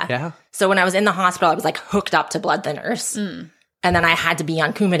thinners? Yeah. So when I was in the hospital, I was like hooked up to blood thinners. And then I had to be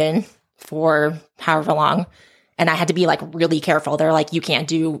on Coumadin for however long. And I had to be like really careful. They're like, you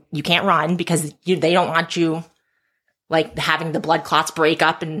can't run because they don't want you like having the blood clots break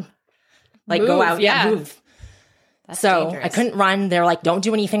up and like go out and move. So dangerous. I couldn't run. They're like, don't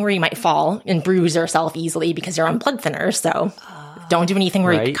do anything where you might fall and bruise yourself easily because you're on blood thinners. So don't do anything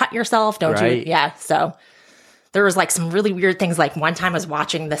where you cut yourself. So there was like some really weird things. Like one time I was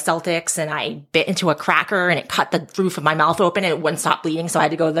watching the Celtics and I bit into a cracker and it cut the roof of my mouth open and it wouldn't stop bleeding. So I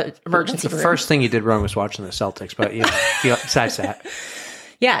had to go to the emergency room. The first thing you did wrong was watching the Celtics, but besides that.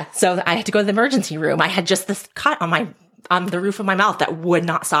 Yeah. So I had to go to the emergency room. I had just this cut on the roof of my mouth that would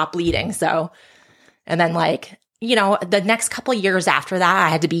not stop bleeding. So, and then like, the next couple of years after that, I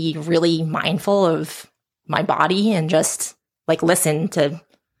had to be really mindful of my body and just like listen to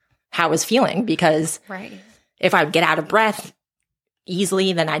how I was feeling because if I would get out of breath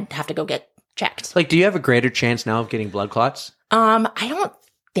easily, then I'd have to go get checked. Like, do you have a greater chance now of getting blood clots? I don't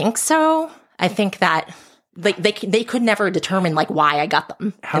think so. I think that like they could never determine like why I got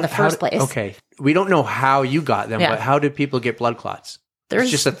them in the first place. Okay. We don't know how you got them, but how did people get blood clots?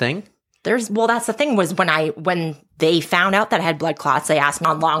 It's just a thing? That's the thing was when they found out that I had blood clots, they asked me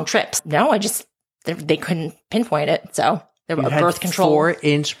on long trips. No, they couldn't pinpoint it. So there were birth control.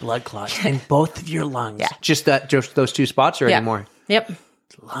 4-inch blood clots in both of your lungs. Yeah. Just those two spots or anymore? Yep.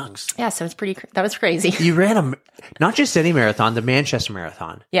 Lungs. Yeah. So that was crazy. You ran not just any marathon, the Manchester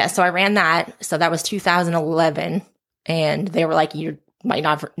Marathon. Yeah. So I ran that. So that was 2011 and they were like, you might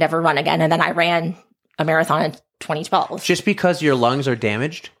never run again. And then I ran a marathon in 2012. Just because your lungs are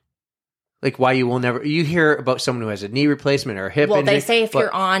damaged? Like why you will never, you hear about someone who has a knee replacement or a hip injury. Well, they say if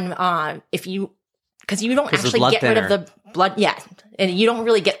you're on, because you don't actually get rid of the blood. Yeah. And you don't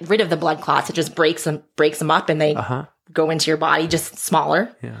really get rid of the blood clots. It just breaks them up and they go into your body just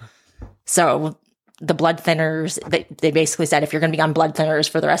smaller. Yeah. So the blood thinners, they basically said, if you're going to be on blood thinners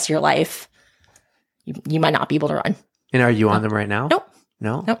for the rest of your life, you might not be able to run. And are you on them right now? Nope.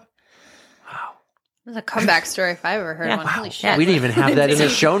 No? Nope. That's a comeback story if I ever heard one. Holy shit. We didn't even have that in the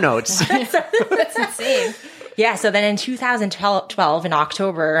show notes. That's insane. Yeah. So then in 2012, in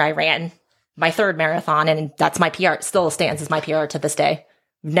October, I ran my third marathon and that's my PR. It still stands as my PR to this day.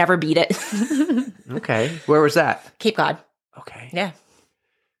 Never beat it. Okay. Where was that? Cape Cod. Okay. Yeah.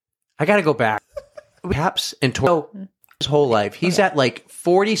 I got to go back. Perhaps in his whole life, he's at like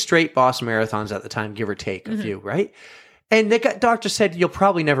 40 straight Boston marathons at the time, give or take a few, right? And the doctor said, you'll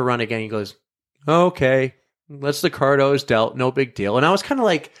probably never run again. He goes, okay, that's the card I was dealt. No big deal. And I was kind of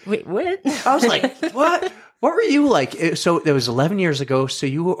like, wait, what? I was like, what? What were you like? So it was 11 years ago. So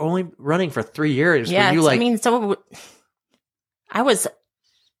you were only running for 3 years. Yeah. Were you like, I mean, so I was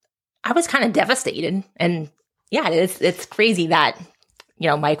kind of devastated. And yeah, it's crazy that,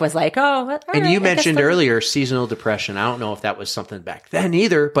 Mike was like, oh. And you mentioned earlier seasonal depression. I don't know if that was something back then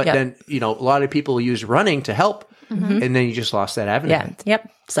either, but then, a lot of people use running to help. Mm-hmm. And then you just lost that avenue. Yeah.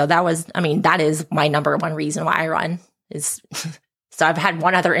 Yep. So that is my number one reason why I run is, so I've had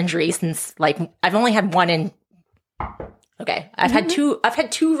one other injury since I've only had one I've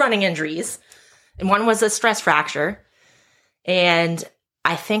had two running injuries and one was a stress fracture. And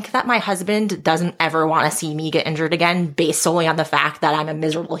I think that my husband doesn't ever want to see me get injured again based solely on the fact that I'm a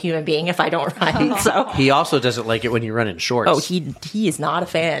miserable human being if I don't run. So he also doesn't like it when you run in shorts. Oh, he is not a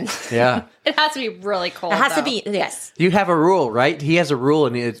fan. Yeah. It has to be really cold. It has to be, yes. You have a rule, right? He has a rule,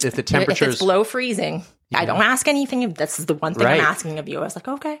 and if the temperature is below freezing, I don't ask anything. This is the one thing I'm asking of you. I was like,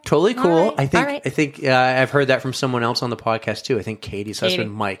 okay. Totally cool. Right. I think I've heard that from someone else on the podcast too. I think Katie's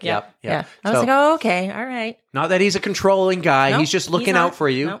husband, Mike. Yep. Yeah. I was like, oh, okay. All right. Not that he's a controlling guy. He's just looking out for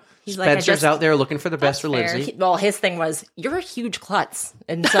you. Nope. He's Spencer's out there looking for the best for Lindsay. Well, his thing was, you're a huge klutz.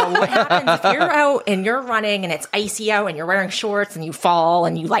 And so what happens if you're out and you're running and it's icy out and you're wearing shorts and you fall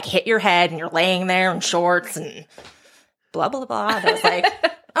and you hit your head and you're laying there in shorts and blah, blah, blah. And I was like,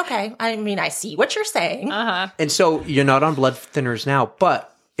 Okay. I mean, I see what you're saying. And so you're not on blood thinners now,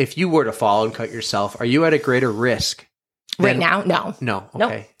 but if you were to fall and cut yourself, are you at a greater risk? Right now? No. No.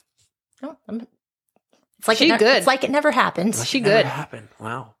 Okay. No. It's like She good. It's like it never happened. Like She it never good. happened.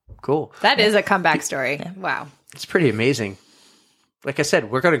 Wow. Cool. That is a comeback story. Wow. It's pretty amazing. Like I said,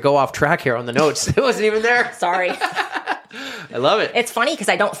 we're going to go off track here on the notes. It wasn't even there. Sorry. I love it. It's funny because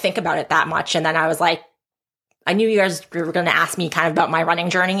I don't think about it that much. And then I was like, I knew you guys were going to ask me kind of about my running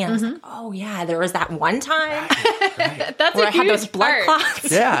journey. And I was like, oh, yeah, there was that one time That's where a I had those huge blood part.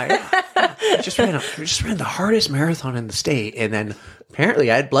 clots. Yeah. I just ran the hardest marathon in the state. And then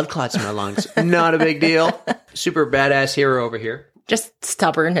apparently I had blood clots in my lungs. Not a big deal. Super badass hero over here. Just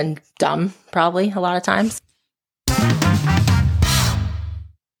stubborn and dumb, probably, a lot of times.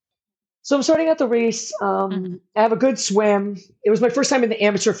 So I'm starting out the race. I have a good swim. It was my first time in the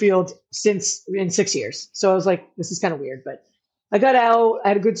amateur field in 6 years. So I was like, this is kind of weird, but I got out, I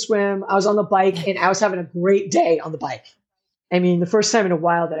had a good swim. I was on the bike and I was having a great day on the bike. I mean, the first time in a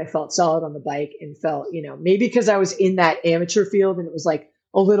while that I felt solid on the bike and felt, maybe because I was in that amateur field and it was like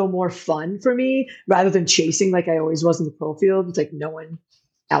a little more fun for me rather than chasing like I always was in the pro field. It's like no one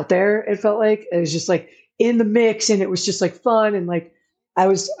out there. It felt like it was just like in the mix and it was just like fun. And like, I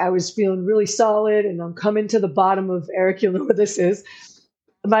was feeling really solid and I'm coming to the bottom of Eric. You'll know where this is.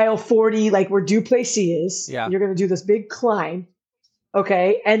 Mile 40, like where Duplessis is. Yeah. You're going to do this big climb.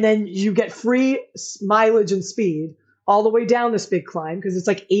 Okay. And then you get free mileage and speed all the way down this big climb because it's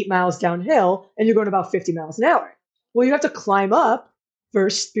like 8 miles downhill and you're going about 50 miles an hour. Well, you have to climb up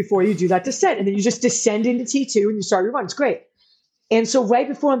first before you do that descent. And then you just descend into T2 and you start your run. It's great. And so right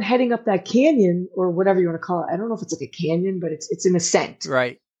before I'm heading up that canyon or whatever you want to call it, I don't know if it's like a canyon, but it's an ascent.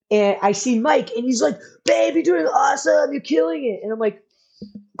 Right. And I see Mike and he's like, babe, you're doing awesome. You're killing it. And I'm like,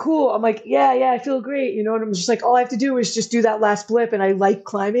 cool. I'm like, yeah, I feel great. And I'm just like, all I have to do is just do that last blip. And I like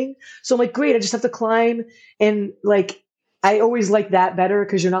climbing. So I'm like, great. I just have to climb. And like, I always like that better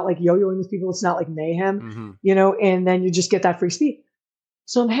because you're not like yo-yoing with people. It's not like mayhem, and then you just get that free speed.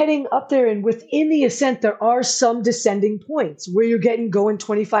 So I'm heading up there and within the ascent, there are some descending points where you're going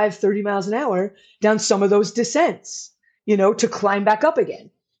 25, 30 miles an hour down some of those descents, to climb back up again.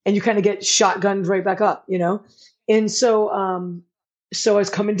 And you kind of get shotgunned right back up, And so, so I was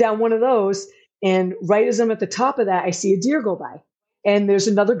coming down one of those and right as I'm at the top of that, I see a deer go by and there's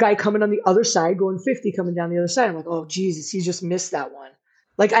another guy coming on the other side going 50 coming down the other side. I'm like, oh Jesus, he just missed that one.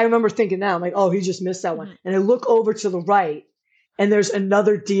 Like, I remember thinking now, I'm like, oh, he just missed that one. And I look over to the right and there's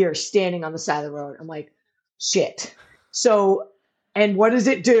another deer standing on the side of the road. I'm like, shit. So, and what does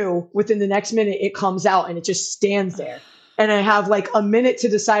it do? Within the next minute, it comes out and it just stands there. And I have like a minute to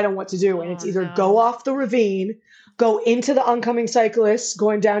decide on what to do. And it's either go off the ravine, go into the oncoming cyclists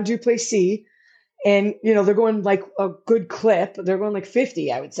going down Duplessis. And, they're going like a good clip. They're going like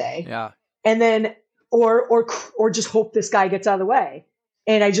 50, I would say. Yeah. And then, or just hope this guy gets out of the way.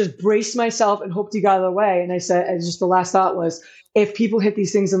 And I just braced myself and hoped he got out of the way. And I said, the last thought was, if people hit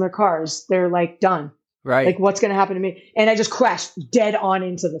these things in their cars, they're like done. Right. Like, what's going to happen to me? And I just crashed dead on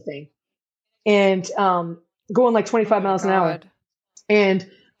into the thing and going like 25 miles an hour. And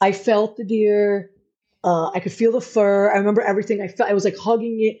I felt the deer. I could feel the fur. I remember everything. I was like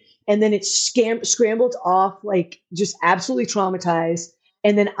hugging it. And then it scrambled off, like just absolutely traumatized.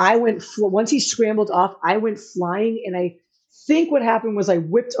 And then I went, once he scrambled off, I went flying. And I think what happened was I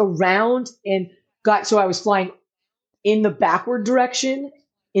whipped around and so I was flying in the backward direction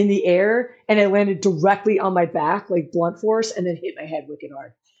in the air. And I landed directly on my back, like blunt force, and then hit my head wicked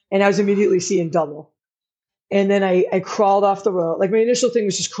hard. And I was immediately seeing double. And then I crawled off the road. Like my initial thing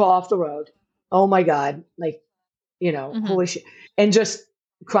was just crawl off the road. Oh my God. Like, holy shit. And just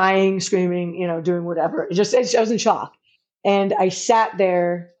crying, screaming, doing whatever. I was in shock. And I sat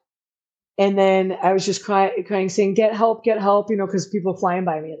there and then I was just crying, saying, get help, because people are flying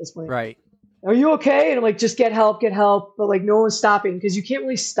by me at this point. Right. Are you okay? And I'm like, just get help. But like no one's stopping because you can't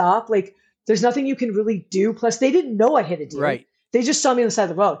really stop. Like there's nothing you can really do. Plus they didn't know I hit a deer. Right. They just saw me on the side of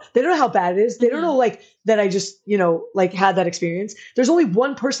the road. They don't know how bad it is. They don't know like that I just, like had that experience. There's only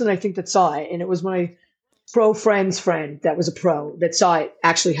one person I think that saw it. And it was my pro friend's friend that was a pro that saw it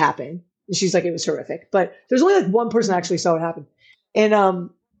actually happen. And she's like, it was horrific. But there's only like one person actually saw it happen. And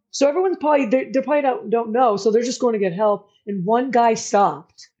so everyone's probably, they're probably don't know. So they're just going to get help. And one guy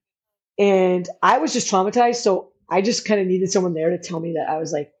stopped. And I was just traumatized. So I just kind of needed someone there to tell me that I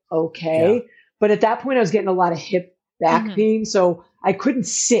was like, okay. Yeah. But at that point, I was getting a lot of hip back pain. So I couldn't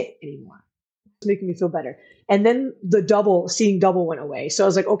sit anymore. It's making me feel better. And then seeing double went away. So I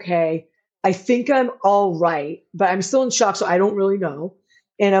was like, okay, I think I'm all right, but I'm still in shock. So I don't really know.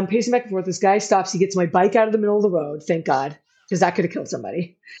 And I'm pacing back and forth. This guy stops. He gets my bike out of the middle of the road. Thank God. because that could have killed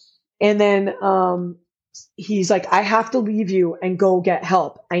somebody. And then he's like, I have to leave you and go get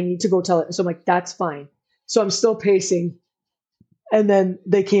help. I need to go tell it. So I'm like, that's fine. So I'm still pacing. And then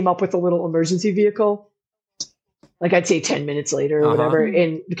they came up with a little emergency vehicle. Like I'd say 10 minutes later or whatever.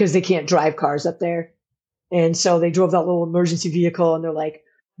 And because they can't drive cars up there. And so they drove that little emergency vehicle and they're like,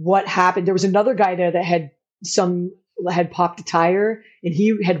 what happened? There was another guy there that had popped a tire and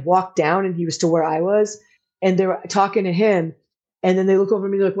he had walked down and he was to where I was and they were talking to him. And then they look over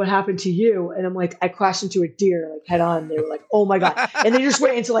at me, they're like, what happened to you? And I'm like, I crashed into a deer, like head on. They were like, oh my God. And they just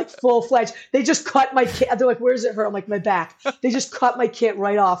went into like full fledged. They just cut my kit. They're like, where's it hurt? I'm like, my back. They just cut my kit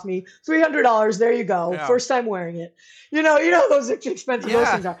right off me. $300. There you go. Yeah. First time wearing it. You know, those expensive those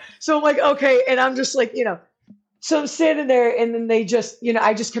things are. So I'm like, okay. And I'm just like, so I'm standing there and then they just,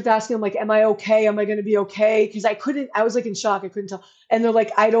 I just kept asking them like, am I okay? Am I going to be okay? Cause I was like in shock. I couldn't tell. And they're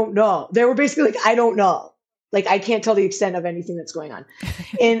like, I don't know. They were basically like, I don't know. Like, I can't tell the extent of anything that's going on.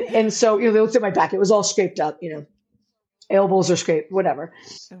 And so, they looked at my back. It was all scraped up, elbows are scraped, whatever.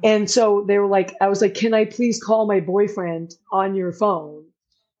 And so they were like, I was like, can I please call my boyfriend on your phone?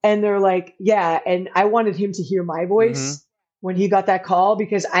 And they're like, yeah. And I wanted him to hear my voice when he got that call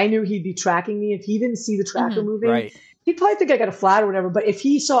because I knew he'd be tracking me. If he didn't see the tracker moving, he'd probably think I got a flat or whatever. But if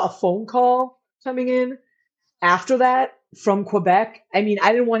he saw a phone call coming in after that, from Quebec, I mean,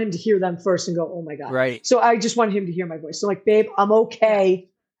 I didn't want him to hear them first and go, oh my God. Right. So I just wanted him to hear my voice. So like, babe, I'm okay.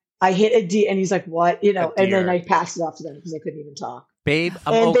 I hit a deer. And he's like, what? And then I passed it off to them because I couldn't even talk. Babe,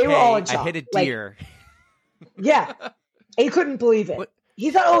 I'm okay. They were all in shock. I hit a deer. Yeah. He couldn't believe it. What?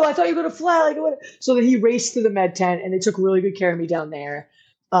 He thought, I thought you were going to fly. Like, what? So then he raced to the med tent and they took really good care of me down there.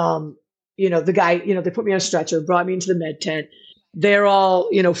 The guy, they put me on a stretcher, brought me into the med tent. They're all,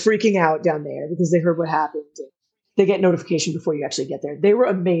 freaking out down there because they heard what happened. They get notification before you actually get there. They were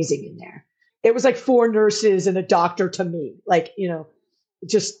amazing in there. It was like 4 nurses and a doctor to me, like,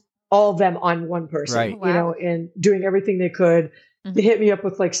 just all of them on one person, right. Wow. And doing everything they could. They hit me up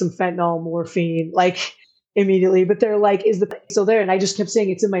with like some fentanyl, morphine, like immediately, but they're like, is the pain still there? And I just kept saying,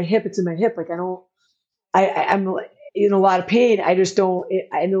 it's in my hip. It's in my hip. Like, I'm in a lot of pain. I just don't.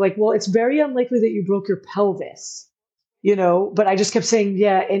 And they're like, well, it's very unlikely that you broke your pelvis, but I just kept saying,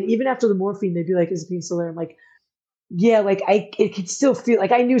 yeah. And even after the morphine, they'd be like, is the pain still there? I'm like, yeah, like it could still feel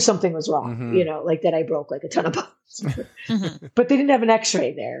like I knew something was wrong, like that I broke like a ton of bones, but they didn't have an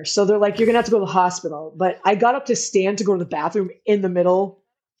x-ray there. So they're like, you're going to have to go to the hospital. But I got up to stand to go to the bathroom in the middle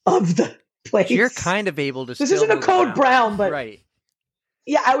of the place. You're kind of able to, this isn't a code brown, but right.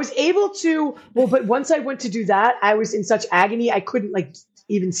 Yeah, I was able to, but once I went to do that, I was in such agony. I couldn't like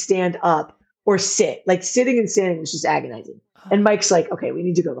even stand up or sit. Like sitting and standing was just agonizing. And Mike's like, okay, we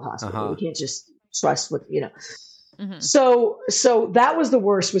need to go to the hospital. We can't just trust what, So that was the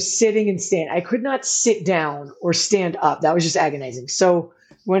worst, was sitting and stand. I could not sit down or stand up. That was just agonizing. So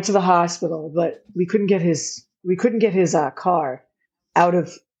went to the hospital, but we couldn't get his car out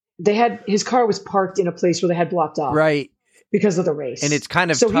of, his car was parked in a place where they had blocked off. Right. Because of the race. And it's kind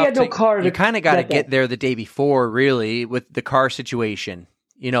of so tough. He had no car. You kind of got to get there the day before, really, with the car situation.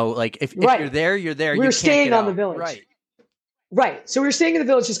 Like if you're there, you're there. We were staying on the village. Right. Right. So we were staying in the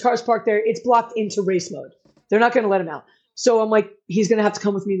village. His car's parked there. It's blocked into race mode. They're not going to let him out. So I'm like, he's going to have to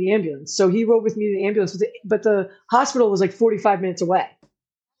come with me in the ambulance. So he rode with me in the ambulance, but the hospital was like 45 minutes away.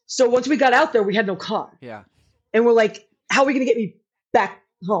 So once we got out there, we had no car. Yeah. And we're like, how are we going to get me back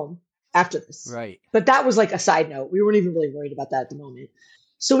home after this? Right. But that was like a side note. We weren't even really worried about that at the moment.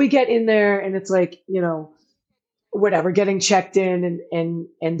 So we get in there and it's like, whatever, getting checked in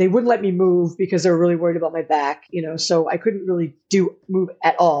and they wouldn't let me move because they were really worried about my back, so I couldn't really move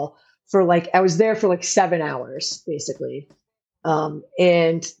at all. I was there for like 7 hours basically.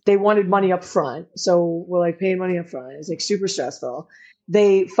 And they wanted money up front. So we're like paying money up front. It's like super stressful.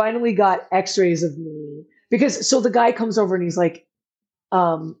 They finally got x-rays of me so the guy comes over and he's like,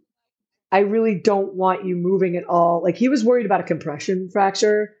 I really don't want you moving at all. Like he was worried about a compression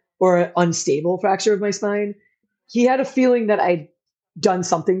fracture or an unstable fracture of my spine. He had a feeling that I'd done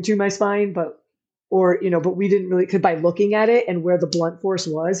something to my spine, but we didn't really, because by looking at it and where the blunt force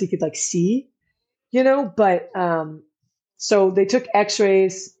was, he could like see, but, so they took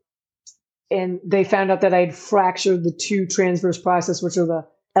x-rays and they found out that I'd fractured the 2 transverse process, which are the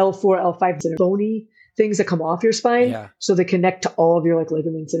L4, L5 bony things that come off your spine. Yeah. So they connect to all of your like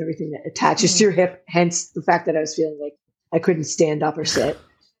ligaments and everything that attaches to your hip. Hence the fact that I was feeling like I couldn't stand up or sit.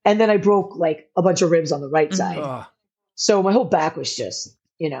 And then I broke like a bunch of ribs on the right side. So my whole back was just,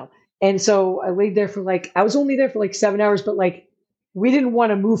 and so I laid there I was only there for like 7 hours, but like, we didn't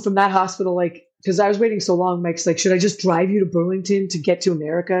want to move from that hospital. Like, cause I was waiting so long. Mike's like, should I just drive you to Burlington to get to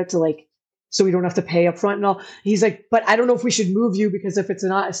America to like so we don't have to pay up front and all. He's like, but I don't know if we should move you because if it's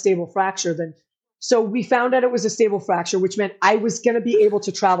not a stable fracture, then. So we found out it was a stable fracture, which meant I was going to be able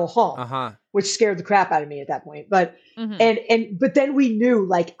to travel home, which scared the crap out of me at that point. But, but then we knew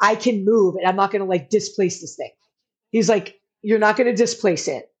like I can move and I'm not going to like displace this thing. He's like, you're not going to displace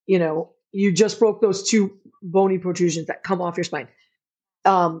it. You know, you just broke those 2 bony protrusions that come off your spine.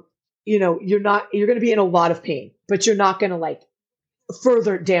 You know, you're going to be in a lot of pain, but you're not going to like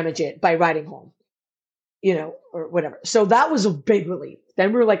further damage it by riding home, you know, or whatever. So that was a big relief.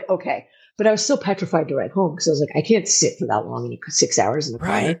 Then we were like, okay. But I was still petrified to ride home because I was like, I can't sit for that long, 6 hours in the car.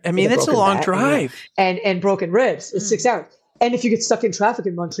 Right. I mean, it's a long drive. And broken ribs. It's 6 hours. And if you get stuck in traffic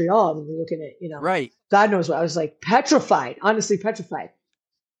in Montreal, I mean, you're looking at, you know, right. God knows what. I was like petrified, honestly petrified.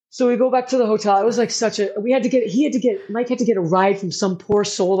 So we go back to the hotel. It was like Mike had to get a ride from some poor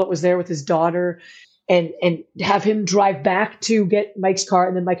soul that was there with his daughter and have him drive back to get Mike's car.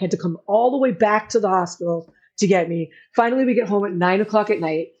 And then Mike had to come all the way back to the hospital to get me. Finally, we get home at 9:00 at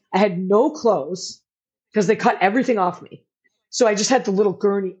night. I had no clothes because they cut everything off me. So I just had the little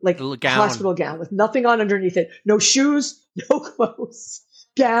gurney, like hospital gown with nothing on underneath it. No shoes, no clothes,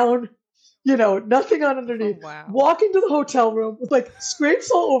 gown, you know, nothing on underneath. Oh, wow. Walk into the hotel room with like scrapes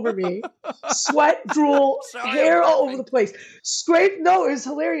all over me, sweat, drool, hair all over the place. No, it was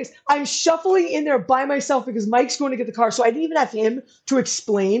hilarious. I'm shuffling in there by myself because Mike's going to get the car. So I didn't even have him to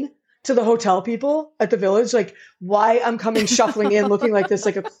explain to the hotel people at the Village, like why I'm coming shuffling in looking like this,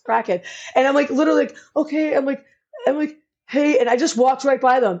 like a crackhead. And I'm like, literally like, okay. I'm like, hey. And I just walked right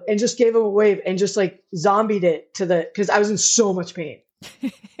by them and just gave them a wave and just like zombied it cause I was in so much pain.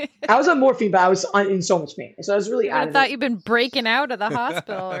 I was on morphine, but I was in so much pain. So I was really out of it. I thought you'd been breaking out of the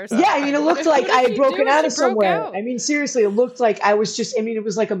hospital or something. Yeah. I mean, it looked like I had broken out of somewhere. I mean, seriously, it looked like I was just, I mean, it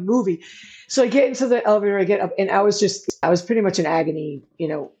was like a movie. So I get into the elevator, I get up and I was pretty much in agony, you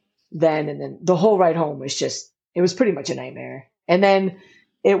know, then, and then the whole ride home was it was pretty much a nightmare. And then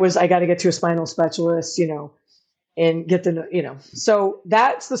it was, I got to get to a spinal specialist, you know, and get so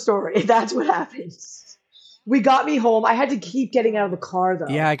that's the story. That's what happened. We got me home. I had to keep getting out of the car though.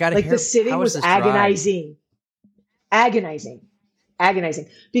 Yeah. I got to the sitting was agonizing,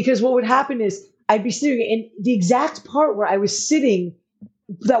 because what would happen is I'd be sitting in the exact part where I was sitting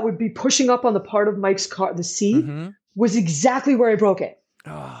that would be pushing up on the part of Mike's car, the seat was exactly where I broke it.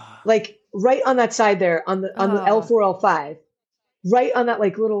 Like right on that side there on the L4, L5, right on that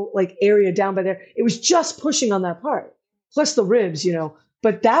like little like area down by there. It was just pushing on that part, plus the ribs, you know,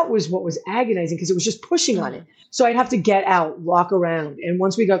 but that was what was agonizing because it was just pushing on it. So I'd have to get out, walk around. And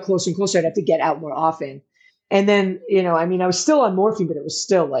once we got closer and closer, I'd have to get out more often. And then, you know, I mean, I was still on morphine, but it was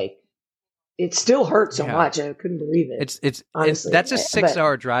still like, it still hurt so much. I couldn't believe it. Honestly. That's a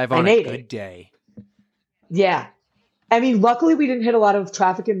 6-hour drive on a good day. Yeah. I mean, luckily we didn't hit a lot of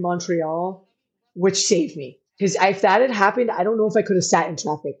traffic in Montreal, which saved me. Because if that had happened, I don't know if I could have sat in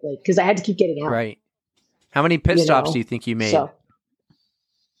traffic, like, because I had to keep getting out. Right. How many pit stops do you think you made?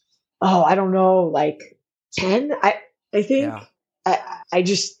 I don't know, like 10. I think. Yeah. I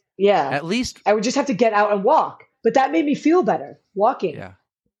just At least I would just have to get out and walk, but that made me feel better walking. Yeah.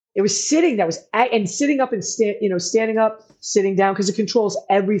 It was sitting and sitting up and standing up, sitting down, because it controls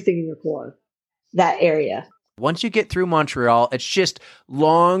everything in your core, that area. Once you get through Montreal, it's just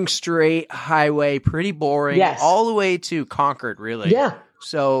long, straight highway, pretty boring, all the way to Concord, really. Yeah.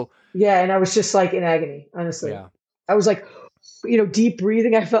 So. Yeah, and I was just like in agony, honestly. Yeah. I was like, deep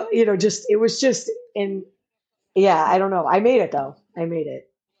breathing. I felt, I don't know. I made it though. I made it.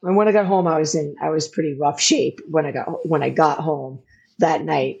 And when I got home, I was pretty rough shape when I got home that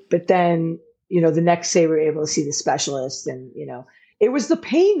night. But then, the next day we were able to see the specialist, and, it was the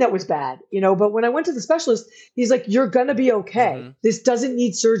pain that was bad, but when I went to the specialist, he's like, you're going to be okay. Mm-hmm. This doesn't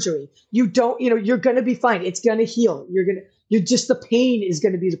need surgery. You don't, you're going to be fine. It's going to heal. The pain is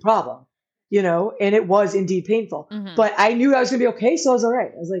going to be the problem, and it was indeed painful, but I knew I was going to be okay. So I was all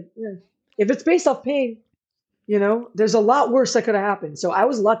right. I was like, if it's based off pain, there's a lot worse that could have happened. So I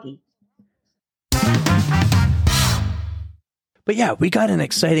was lucky. But yeah, we got an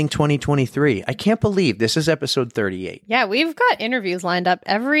exciting 2023. I can't believe this is episode 38. Yeah, we've got interviews lined up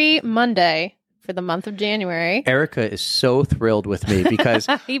every Monday for the month of January. Erica is so thrilled with me because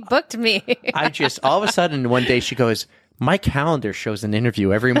he booked me. I just, all of a sudden, one day she goes, my calendar shows an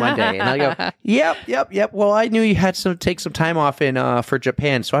interview every Monday. And I go, yep. Well, I knew you had to take some time off for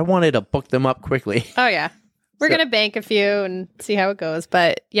Japan, so I wanted to book them up quickly. Oh, yeah. We're going to bank a few and see how it goes.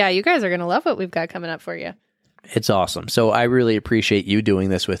 But yeah, you guys are going to love what we've got coming up for you. It's awesome. So I really appreciate you doing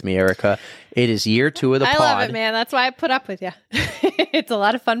this with me, Erica. It is year 2 of the pod. I love it, man. That's why I put up with you. It's a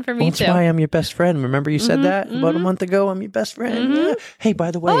lot of fun for me, too. That's why I'm your best friend. Remember you said that about a month ago? I'm your best friend. Yeah. Hey,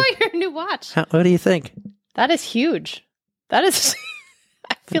 by the way. Oh, your new watch. What do you think? That is huge. That is...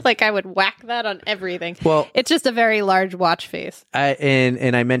 I feel like I would whack that on everything. Well, it's just a very large watch face.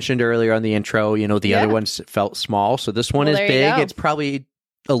 And I mentioned earlier on the intro, the other ones felt small. So this one is big. It's probably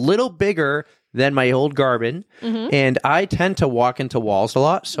a little bigger than my old Garmin. And I tend to walk into walls a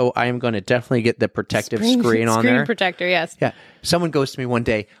lot. So I am going to definitely get the protective screen on there. Screen protector, yes. Yeah. Someone goes to me one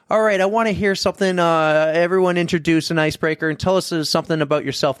day, all right, I want to hear something. Everyone introduce an icebreaker and tell us something about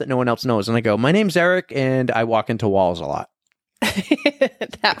yourself that no one else knows. And I go, my name's Eric, and I walk into walls a lot.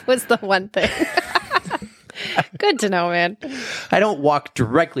 That was the one thing. Good to know, man. I don't walk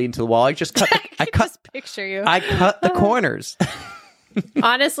directly into the wall. I just cut. Just picture you. I cut the corners.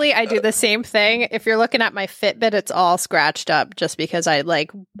 Honestly, I do the same thing. If you're looking at my Fitbit, it's all scratched up just because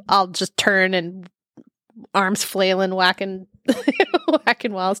I'll just turn and arms flailing, whacking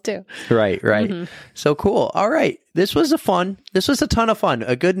walls too. Right. So cool. All right. This was a ton of fun.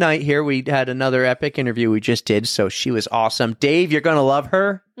 A good night here. We had another epic interview we just did. So she was awesome. Dave, you're going to love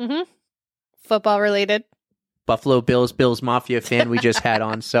her. Football related. Buffalo Bills Mafia fan we just had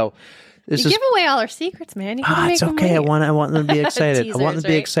on. So give away all our secrets, man. You it's okay. I want them to be excited. Teasers, I want them to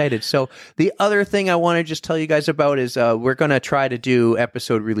be excited. So the other thing I want to just tell you guys about is we're going to try to do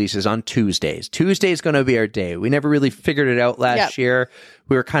episode releases on Tuesdays. Tuesday is going to be our day. We never really figured it out last year.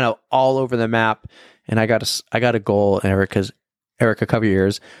 We were kind of all over the map, and I got a goal. Erica, cover your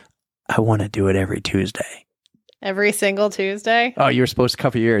ears. I want to do it every Tuesday. Every single Tuesday? Oh, you were supposed to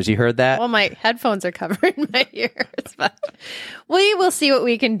cover your ears. You heard that? Well, my headphones are covering my ears, but we will see what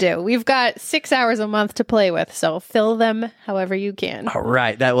we can do. We've got 6 hours a month to play with, so fill them however you can. All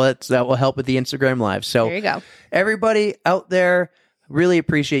right. That will help with the Instagram Live. So there you go. Everybody out there, really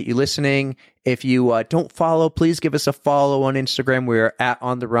appreciate you listening. If you don't follow, please give us a follow on Instagram. We're at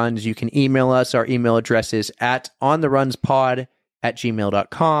On The Runs. You can email us. Our email address is at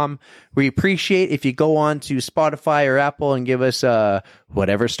ontherunspod@gmail.com. We appreciate if you go on to Spotify or Apple and give us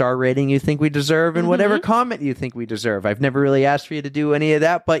whatever star rating you think we deserve and whatever comment you think we deserve. I've never really asked for you to do any of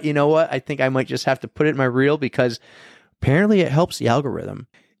that, but you know what? I think I might just have to put it in my reel because apparently it helps the algorithm.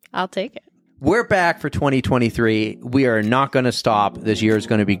 I'll take it. We're back for 2023. We are not going to stop. This year is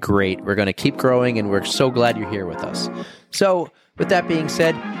going to be great. We're going to keep growing, and we're so glad you're here with us. So with that being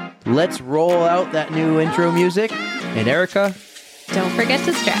said, let's roll out that new intro music. And Erica, don't forget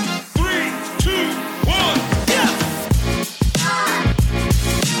to stretch. 3, 2, 1, yeah!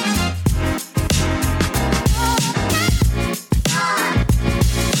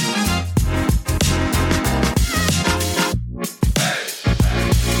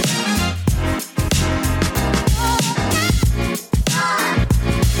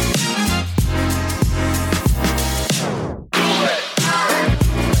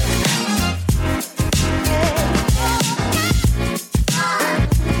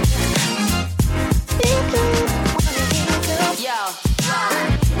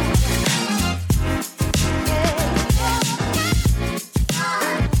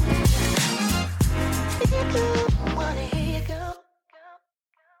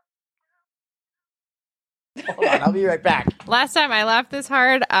 hold on, I'll be right back. Last time I laughed this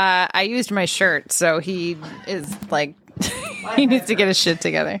hard, I used my shirt, so he is like, he needs to get his shit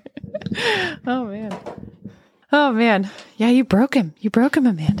together. Oh man. Yeah, you broke him. You broke him,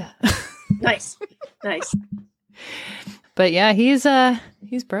 Amanda. Nice. But yeah, he's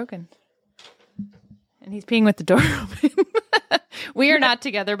broken. And he's peeing with the door open. We are not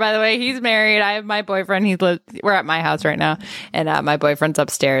together, by the way. He's married. I have my boyfriend. We're at my house right now. And my boyfriend's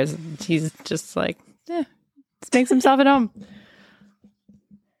upstairs. He's just like, just makes himself at home.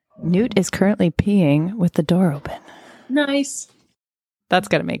 Newt is currently peeing with the door open. Nice. That's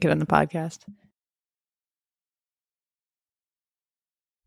got to make it on the podcast.